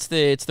play got it. to.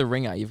 It's the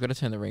ringer. You've got to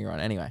turn the ringer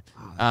on anyway.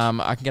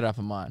 I can get it up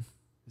on mine.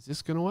 Is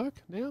this gonna work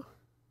now?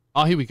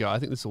 Oh, here we go. I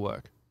think this will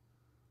work.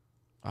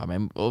 I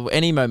mean,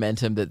 any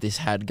momentum that this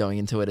had going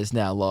into it is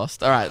now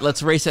lost. All right,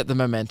 let's reset the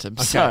momentum.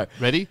 Okay. So,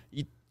 Ready?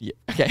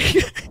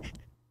 okay.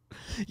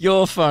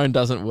 Your phone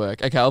doesn't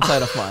work. Okay, I'll play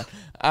it off mine.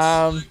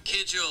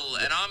 Schedule,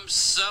 and I'm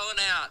selling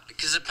out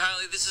because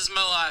apparently this is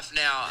my life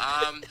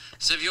now.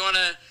 So if you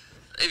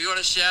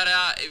wanna shout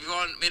out, if you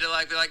want me to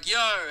be like, yo,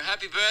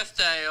 happy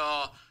birthday,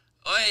 or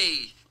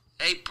hey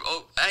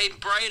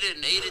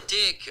Brayden, eat a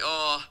dick,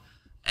 or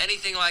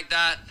anything like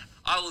that,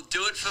 I will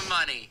do it for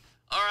money.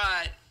 All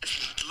right,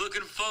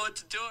 looking forward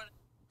to doing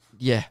it.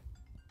 Yeah.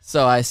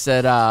 So I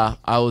said I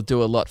will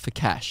do a lot for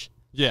cash.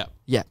 Yeah.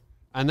 Yeah.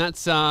 And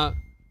that's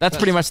That's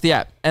pretty much the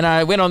app. And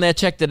I went on there,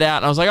 checked it out,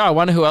 and I was like, oh, I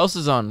wonder who else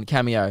is on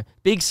Cameo.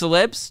 Big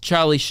celebs,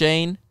 Charlie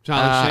Sheen.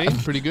 Charlie Sheen,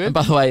 pretty good. And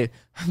by the way,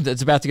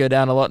 it's about to go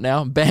down a lot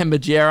now. Bam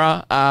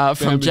Margera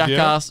from Margera,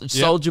 Jackass. yep.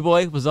 Soldier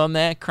Boy was on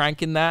there,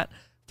 cranking that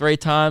 3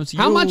 times.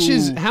 how much Yoo.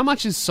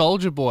 is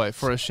Soldier Boy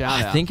for a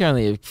shout out? I think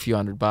only a few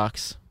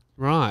 $100.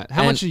 Right.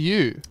 How And- much are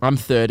you? I'm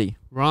 30.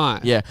 Right.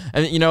 Yeah.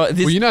 And you know,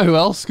 this. Well, you know who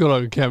else got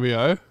on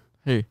Cameo?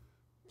 Who?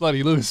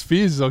 Bloody Lewis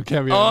Spears is on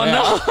Cameo. Oh,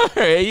 now.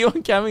 no. Are you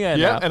on Cameo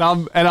Yeah,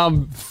 now? and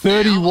I'm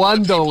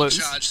 $31.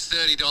 Charge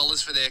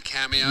 $30 for their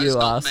cameos, You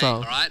not arsehole. me,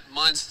 all right?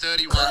 Mine's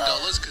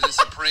 $31 because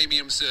it's a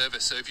premium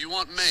service. So if you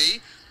want me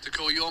to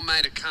call your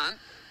mate a cunt,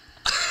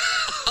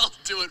 I'll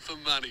do it for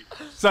money.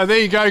 So there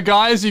you go,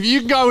 guys. If you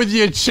can go with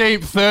your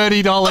cheap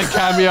 $30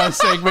 Cameo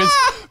segments,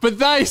 but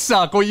they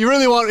suck. What you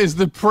really want is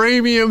the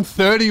premium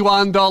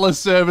 $31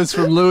 service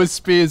from Lewis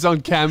Spears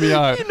on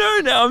Cameo. You know,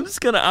 now I'm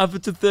just going to up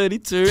it to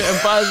 32,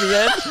 and by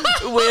the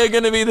end, we're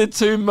going to be the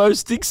 2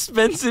 most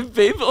expensive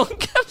people on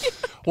Cameo.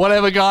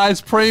 Whatever,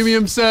 guys.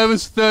 Premium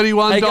service,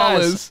 $31. Hey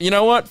guys, you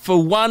know what?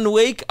 For 1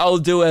 week, I'll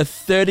do a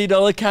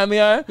 $30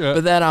 cameo,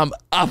 but then I'm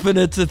upping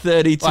it to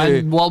 32.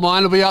 And well,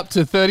 mine will be up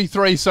to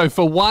 33. So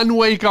for 1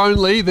 week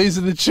only, these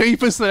are the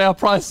cheapest that our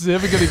price is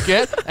ever going to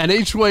get. And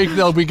each week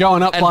they'll be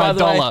going up And by by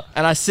the way, $1.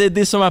 and I said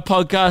this on my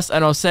podcast,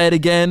 and I'll say it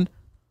again.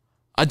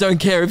 I don't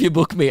care if you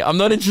book me. I'm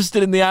not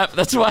interested in the app.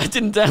 That's why I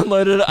didn't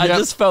download it. I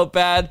just felt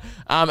bad.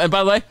 And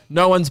by the way,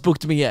 no one's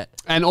booked me yet.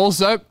 And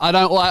also,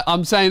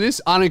 I'm saying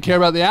this, I don't care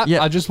about the app.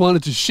 Yeah. I just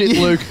wanted to shit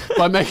Luke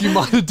by making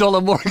mine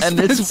 $1 more And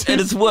expensive.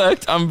 it's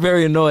worked. I'm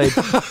very annoyed.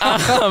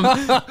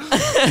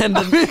 And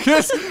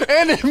because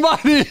any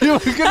money you were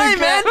going to hey,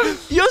 get. man,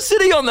 you're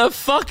sitting on the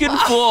fucking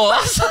floor.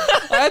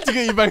 I had to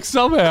get you back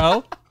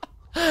somehow.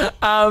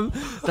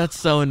 That's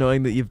so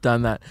annoying that you've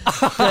done that.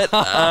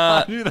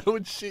 But You know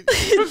what shit.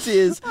 it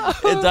is.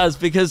 It does,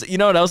 because you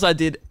know what else I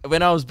did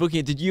when I was booking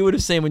it? You would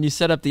have seen when you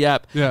set up the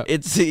app. Yeah.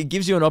 It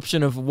gives you an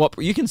option of what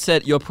you can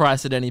set your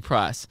price at any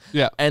price.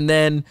 Yeah. And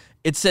then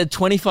it said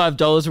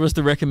 $25 was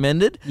the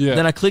recommended. Yeah.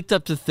 Then I clicked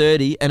up to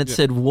 30 and it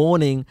said,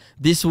 warning,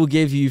 this will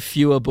give you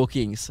fewer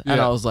bookings. And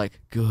Yeah. I was like,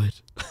 good.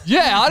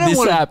 Yeah, I don't This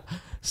want to. app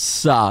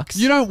sucks.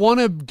 You don't want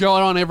to go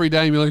on every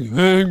day and be like,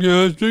 hey,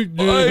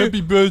 guys,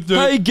 happy birthday.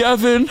 Hey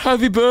Gavin,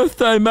 happy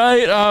birthday,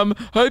 mate.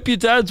 Hope your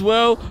dad's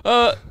well.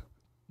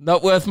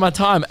 Not worth my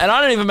time. And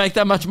I don't even make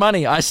that much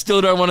money. I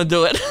still don't want to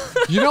do it.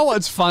 You know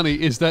what's funny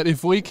is that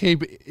if we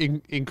keep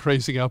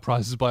increasing our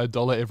prices by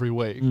 $1 every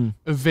week,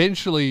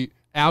 eventually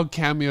our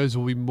cameos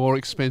will be more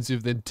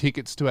expensive than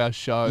tickets to our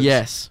shows.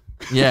 Yes.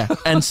 Yeah.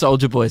 And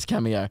Soldier Boy's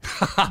cameo.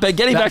 But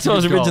getting back That's to what I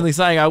was a good originally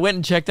saying, I went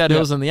and checked out Yeah. who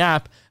was on the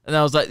app. And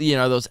I was like, you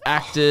know, those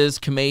actors,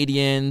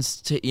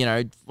 comedians,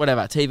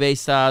 whatever, TV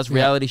stars,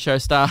 reality show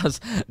stars.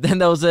 Then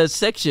there was a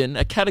section,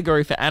 a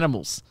category for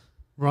animals.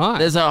 Right.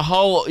 There's a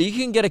whole, you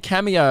can get a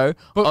cameo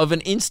of an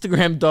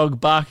Instagram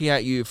dog barking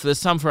at you for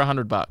some for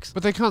 $100.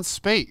 But they can't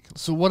speak.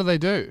 So what do they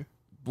do?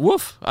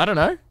 Woof. I don't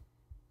know.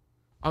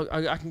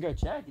 I can go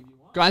check if you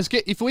want. Guys,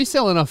 if we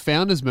sell enough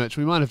Founders merch,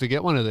 we might have to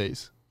get one of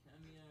these.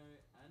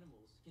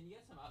 Can you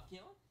get some up, Keelan?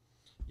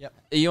 Yep.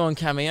 Are you on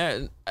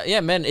Cameo? Yeah,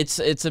 man, it's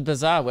a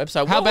bizarre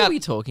website. How What about were we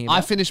talking about?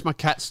 I finish my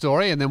cat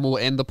story and then we'll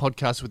end the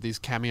podcast with these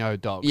cameo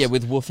dogs. Yeah,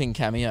 with woofing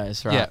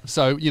cameos, right? Yeah,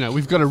 so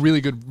we've got a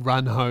really good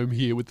run home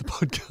here with the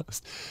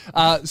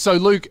podcast. So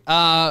Luke,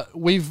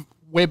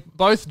 we're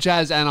both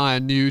Jazz and I are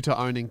new to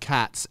owning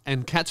cats,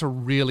 and cats are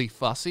really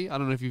fussy. I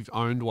don't know if you've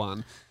owned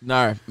one.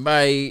 No,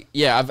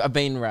 I've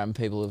been around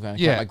people who've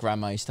owned a cat. My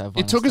grandma used to have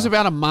one. It took us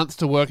about a month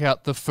to work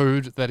out the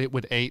food that it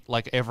would eat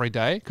like every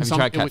day. Have you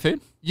tried cat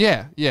food?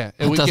 Yeah. It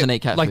would doesn't get, eat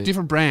cat like food.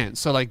 different brands.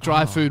 So like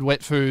dry food,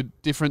 wet food,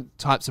 different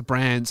types of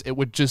brands. It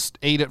would just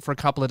eat it for a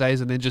couple of days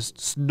and then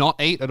just not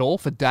eat at all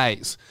for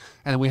days.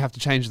 And then we have to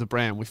change the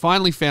brand. We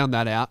finally found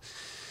that out.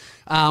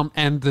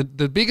 And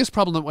the biggest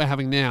problem that we're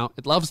having now,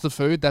 it loves the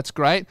food. That's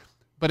great.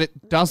 But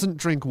it doesn't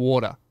drink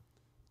water.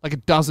 Like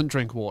it doesn't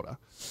drink water.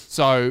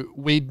 So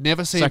we'd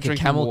never see It's it like a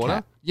drinking camel water.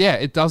 cat. Yeah,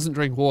 it doesn't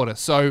drink water.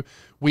 So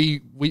we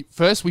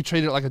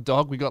treated it like a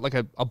dog. We got like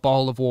a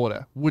bowl of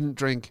water. Wouldn't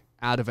drink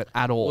out of it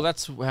at all. Well,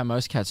 that's how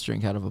most cats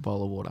drink, out of a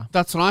bowl of water.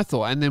 That's what I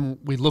thought. And then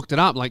we looked it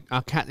up. Like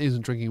our cat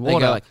isn't drinking They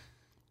water. go like,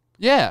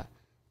 Yeah,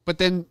 but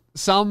then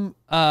some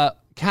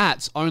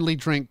cats only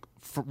drink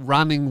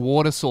running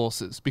water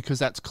sources because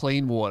that's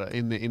clean water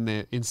in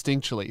their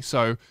instinctually.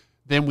 So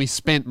then we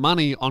spent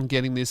money on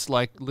getting this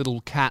like little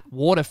cat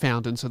water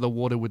fountain so the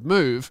water would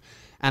move,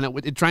 and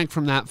it drank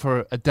from that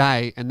for a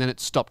day, and then it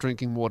stopped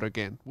drinking water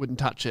again. Wouldn't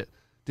touch it.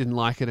 Didn't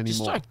like it just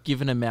anymore. like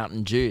giving a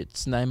Mountain Dew.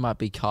 Its name might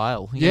be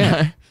Kyle. you Yeah.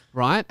 know?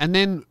 Right? And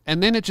then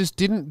it just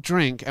didn't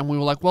drink, and we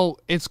were like, well,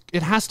 it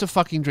has to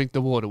fucking drink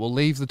the water. We'll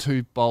leave the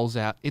 2 bowls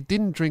out. It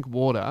didn't drink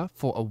water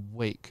for a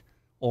week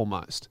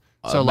almost.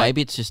 So like,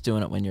 maybe it's just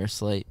doing it when you're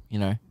asleep, It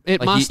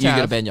like must you go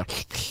to have. bed and you're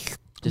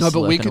no, just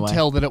but we slurping could away.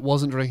 tell that it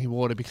wasn't drinking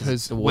water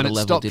because the when water it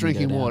level stopped didn't go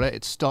drinking down. water,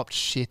 it stopped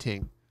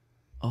shitting.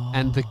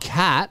 And the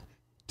cat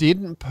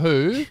didn't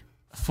poo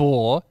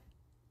for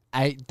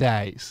 8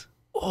 days.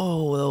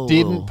 Oh, well.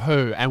 Didn't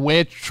poo. And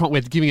we're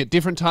giving it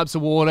different types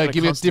of water, What a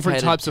giving it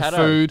different constipated types of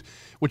catto. food.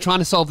 We're trying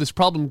to solve this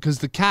problem because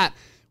the cat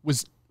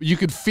you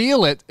could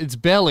feel its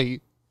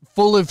belly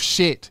full of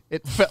shit.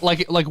 It felt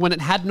like when it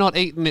had not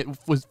eaten, it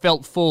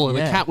felt full, and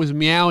the Yeah. cat was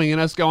meowing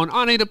and us going,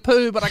 I need a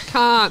poo, but I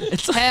can't.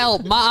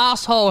 Help, my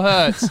asshole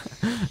hurts.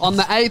 On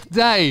the 8th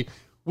day,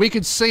 we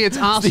could see its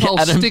asshole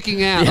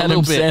sticking out the a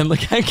little Adam bit.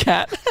 Sandler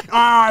cat.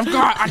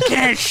 I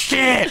can't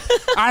shit.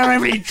 I don't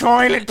have any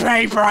toilet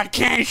paper. I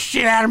can't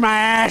shit out of my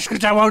ass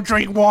because I won't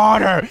drink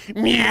water.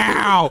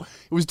 Meow.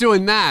 It was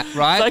doing that,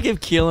 right? It's like if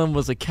Keelan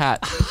was a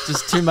cat,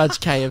 just too much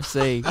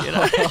KFC.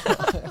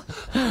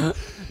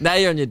 Now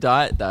you're on your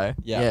diet though.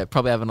 Yeah.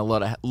 Probably having a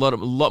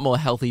lot more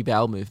healthy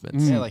bowel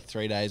movements. Yeah, like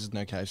 3 days with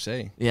no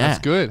KFC. Yeah, That's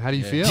good. How do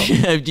you feel?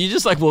 Do you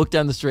just like walk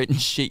down the street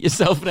and shit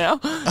yourself now?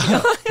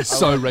 It's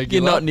so You're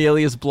regular. not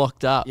nearly as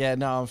blocked up. Yeah,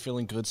 no, I'm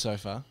feeling good so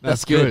far.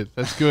 That's good. good.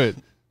 That's good.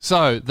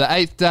 So the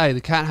 8th day,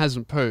 the cat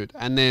hasn't pooed,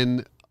 and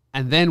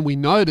then we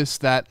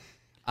noticed that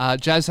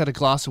Jazz had a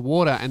glass of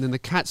water, and then the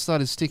cat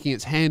started sticking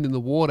its hand in the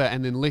water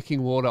and then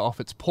licking water off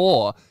its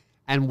paw.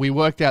 And we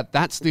worked out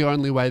that's the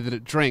only way that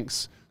it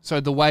drinks. So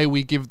the way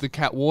we give the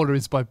cat water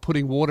is by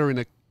putting water in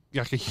a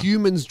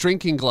human's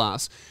drinking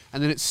glass,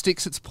 and then it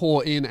sticks its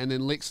paw in and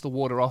then licks the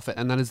water off it,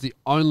 and that is the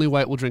only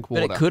way it will drink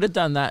water. But it could have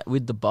done that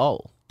with the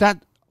bowl.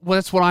 Well,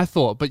 that's what I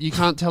thought, but you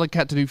can't tell a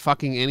cat to do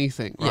fucking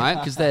anything, right?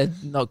 Because they're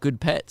not good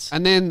pets.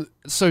 And then,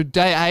 so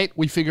day 8,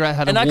 we figure out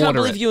how to And I water can't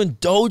believe it. you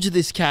indulge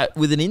this cat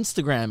with an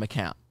Instagram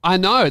account. I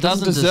know, it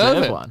doesn't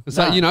deserve it. one. It's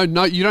No. like,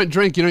 no, you don't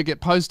drink, you don't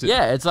get posted.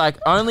 Yeah, it's like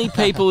only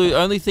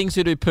things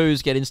who do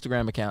poos get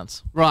Instagram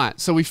accounts. Right,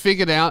 so we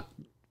figured out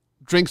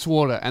drinks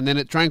water, and then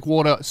it drank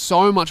water,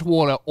 so much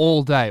water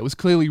all day. It was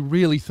clearly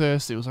really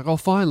thirsty. It was like, oh,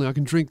 finally, I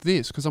can drink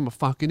this because I'm a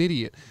fucking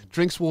idiot.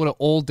 Drinks water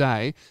all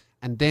day,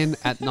 and then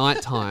at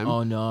nighttime,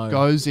 Oh, no.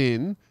 goes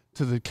in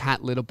to the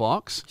cat litter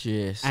box,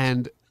 Jeez.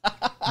 and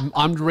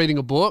I'm reading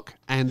a book,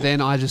 and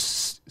then I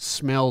just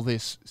smell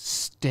this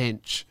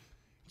stench.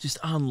 Just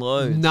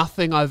unload.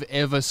 Nothing I've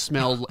ever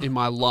smelled in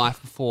my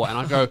life before. And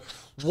I go,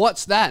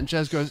 what's that? And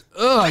Jazz goes,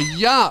 ugh,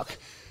 yuck,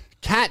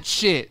 cat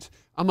shit.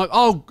 I'm like,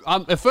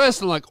 at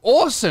first I'm like,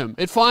 awesome.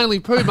 It finally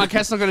pooed. My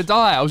cat's not going to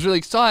die. I was really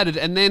excited.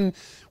 And then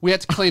we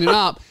had to clean it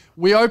up.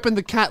 We opened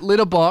the cat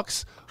litter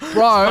box. By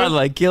Bro, the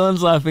way,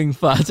 Gillen's laughing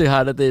far too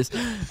hard at this.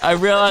 I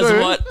realize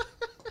Dude.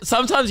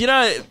 sometimes,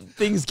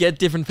 things get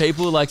different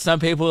people. Like some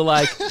people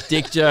like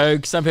dick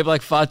jokes, some people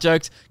like fart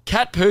jokes.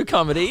 Cat poo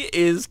comedy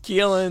is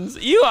Keelan's.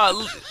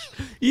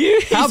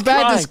 how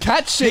bad crying. does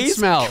cat shit He's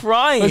smell?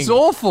 crying. It's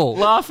awful.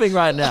 Laughing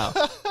right now.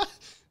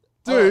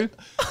 Dude.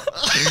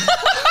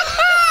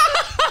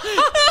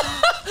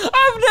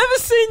 I've never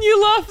seen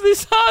you laugh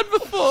this hard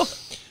before.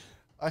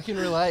 I can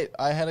relate.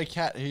 I had a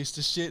cat who used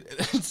to shit and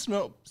it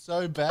smelled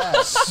so bad.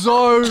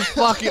 So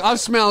fucking, I've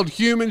smelled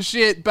human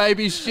shit,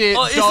 baby shit,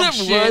 Oh, dog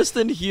is it shit. worse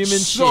than human shit?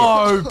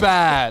 So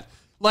bad.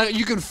 Like,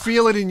 you can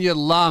feel it in your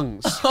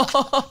lungs.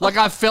 Like,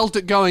 I felt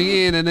it going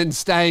in and then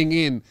staying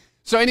in.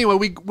 So anyway,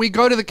 we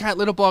go to the cat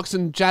litter box,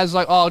 and Jazz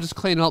like, oh, I'll just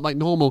clean it up like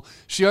normal.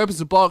 She opens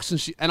the box,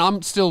 and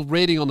I'm still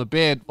reading on the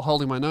bed,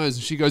 holding my nose,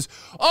 and she goes,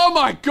 oh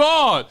my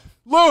God,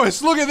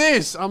 Lewis, look at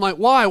this. I'm like,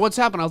 why? What's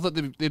happened? I thought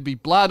there'd be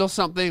blood or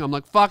something. I'm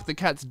like, fuck, the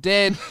cat's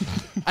dead.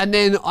 And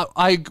then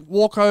I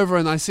walk over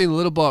and I see in the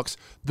litter box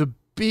the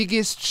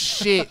biggest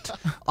shit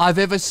I've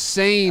ever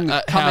seen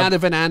come out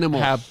of an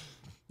animal.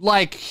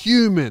 Like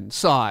human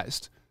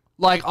sized.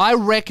 Like, I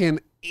reckon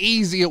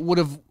easy it would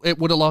have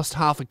lost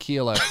half a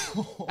kilo.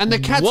 And the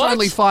cat's What?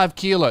 only 5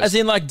 kilos. As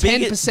in like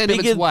 10%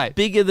 of its weight.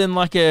 Bigger than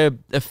like a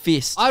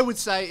fist. I would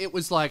say it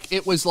was like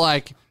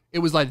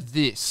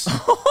this.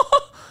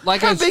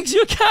 Like, How big's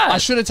your cat? I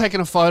should have taken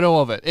a photo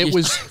of it. It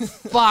was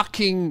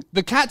fucking...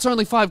 The cat's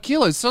only 5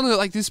 kilos. It's only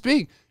like this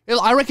big.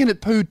 I reckon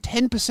it pooed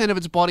 10% of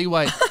its body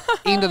weight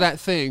into that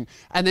thing.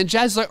 And then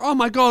Jazz is like, oh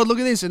my God, look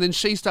at this. And then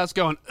she starts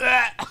going,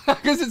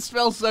 because it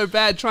smells so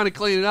bad, trying to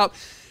clean it up.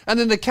 And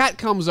then the cat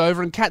comes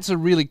over, and cats are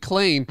really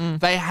clean.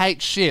 They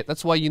hate shit.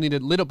 That's why you need a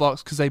litter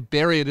box, because they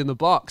bury it in the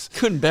box.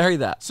 Couldn't bury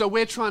that. So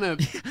we're trying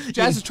to...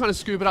 Jazz is trying to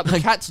scoop it up. The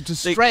cat's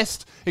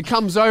distressed. It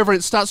comes over and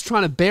it starts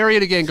trying to bury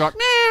it again, going,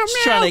 meow,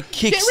 meow. Trying to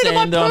Get rid of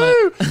my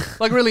kickstand on poo.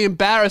 Like, really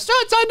embarrassed.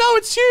 Oh, I know,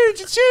 it's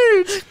huge. It's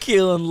huge.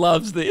 Keelan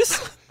loves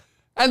this.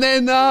 And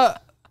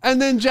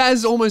then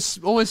Jazz almost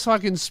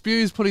fucking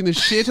spews, putting the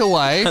shit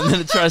away. And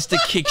then it tries to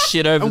kick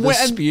shit over the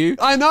spew.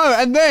 I know.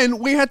 And then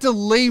we had to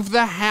leave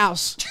the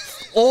house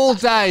all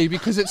day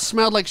because it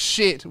smelled like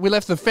shit. We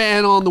left the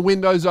fan on, the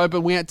windows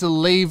open. We had to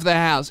leave the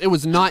house. It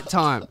was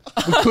nighttime.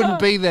 We couldn't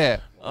be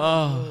there.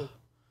 Oh,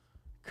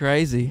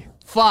 crazy.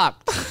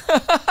 Fucked.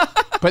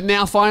 But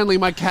now finally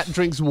my cat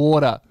drinks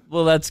water.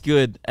 Well, that's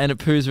good. And it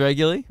poos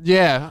regularly?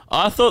 Yeah.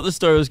 I thought the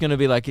story was going to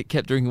be like it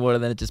kept drinking water,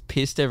 then it just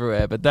pissed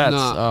everywhere. But that's,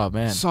 No, oh,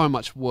 man. so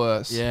much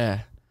worse.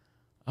 Yeah.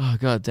 Oh,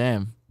 God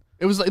damn.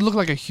 It looked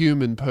like a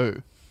human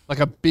poo. Like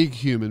a big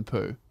human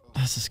poo.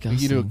 That's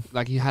disgusting.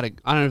 He had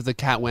I don't know if the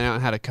cat went out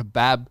and had a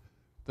kebab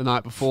the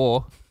night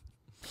before,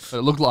 but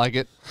it looked like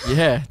it.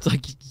 Yeah. It's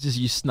like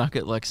you snuck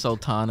it like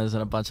sultanas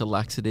and a bunch of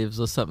laxatives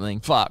or something.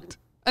 Fucked.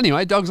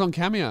 Anyway, Dog's on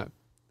Cameo.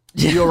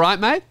 You all right,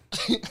 mate?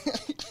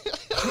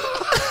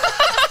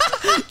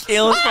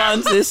 Keelan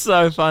finds this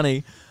so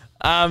funny.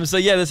 So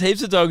yeah, there's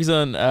heaps of dogs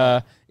on.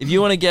 If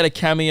you want to get a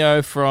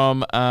cameo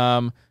from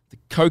the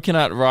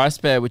Coconut Rice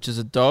Bear, which is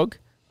a dog.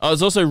 Oh,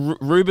 there's also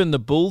Reuben the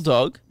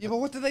Bulldog. Yeah, but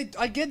what do they...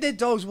 I get their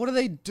dogs. What do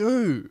they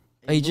do?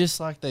 They Looks just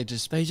like they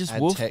just add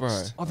woof, text.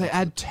 bro. Oh, they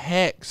add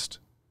text.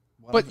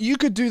 But you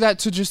could do that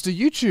to just a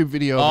YouTube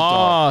video of a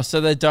dog. Oh, so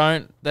they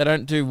don't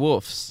do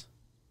woofs.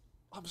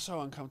 I'm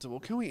so uncomfortable.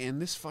 Can we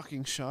end this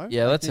fucking show?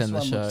 Yeah, let's This end the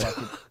one show. looks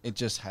like it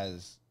just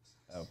has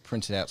a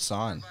printed out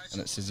sign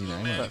and it says your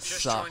name on it.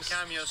 Just sucks. join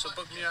Cameo, so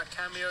book me at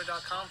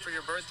cameo.com for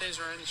your birthdays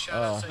or any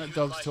shout-outs that That you'd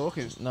dog's like.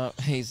 talking. No,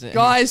 he's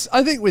Guys,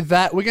 I think with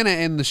that, we're going to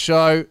end the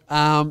show.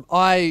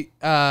 I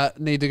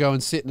need to go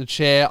and sit in a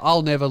chair.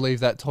 I'll never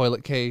leave that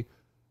toilet key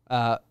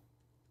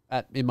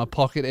in my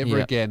pocket ever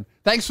Yeah. again.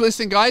 Thanks for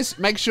listening, guys.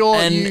 Make sure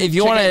And you if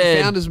you check want out the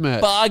to Founders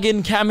merch.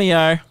 bargain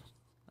Cameo,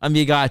 I'm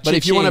your guy. But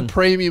if you want a Cha-ching.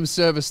 premium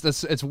service,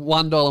 it's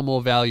 $1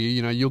 more value.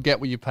 You know, you'll get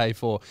what you pay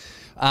for.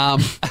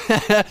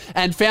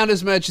 And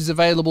Founders merch is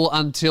available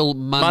until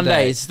Monday.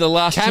 Monday, it's the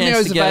last chance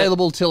Cameo's to get it.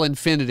 available till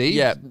infinity.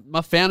 Yeah.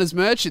 My Founders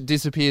merch, it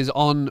disappears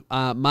on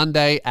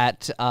Monday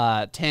at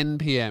 10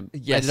 p.m.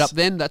 Yes. Set it up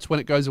then, that's when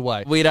it goes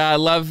away. We'd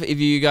love if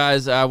you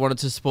guys wanted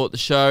to support the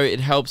show. It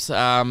helps,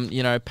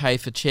 pay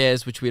for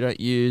chairs, which we don't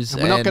use.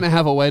 And we're not going to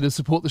have a way to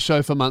support the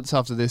show for months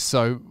after this,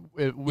 so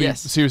we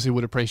Yes. seriously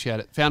would appreciate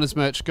it. Founders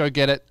merch, go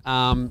get it.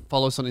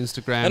 Follow us on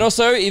Instagram. And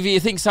also, if you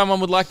think someone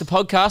would like the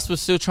podcast, we're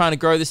still trying to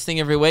grow this thing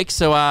every week.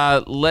 So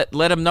let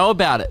them know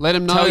about it. Let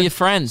them know. Tell your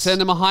friends. Send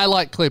them a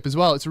highlight clip as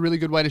well. It's a really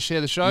good way to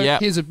share the show.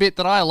 Yep. Here's a bit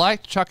that I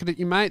liked. Chuck it at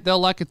your mate. They'll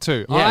like it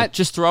too. Yeah, All right?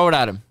 just throw it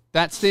at them.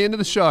 That's the end of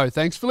the show.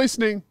 Thanks for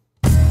listening.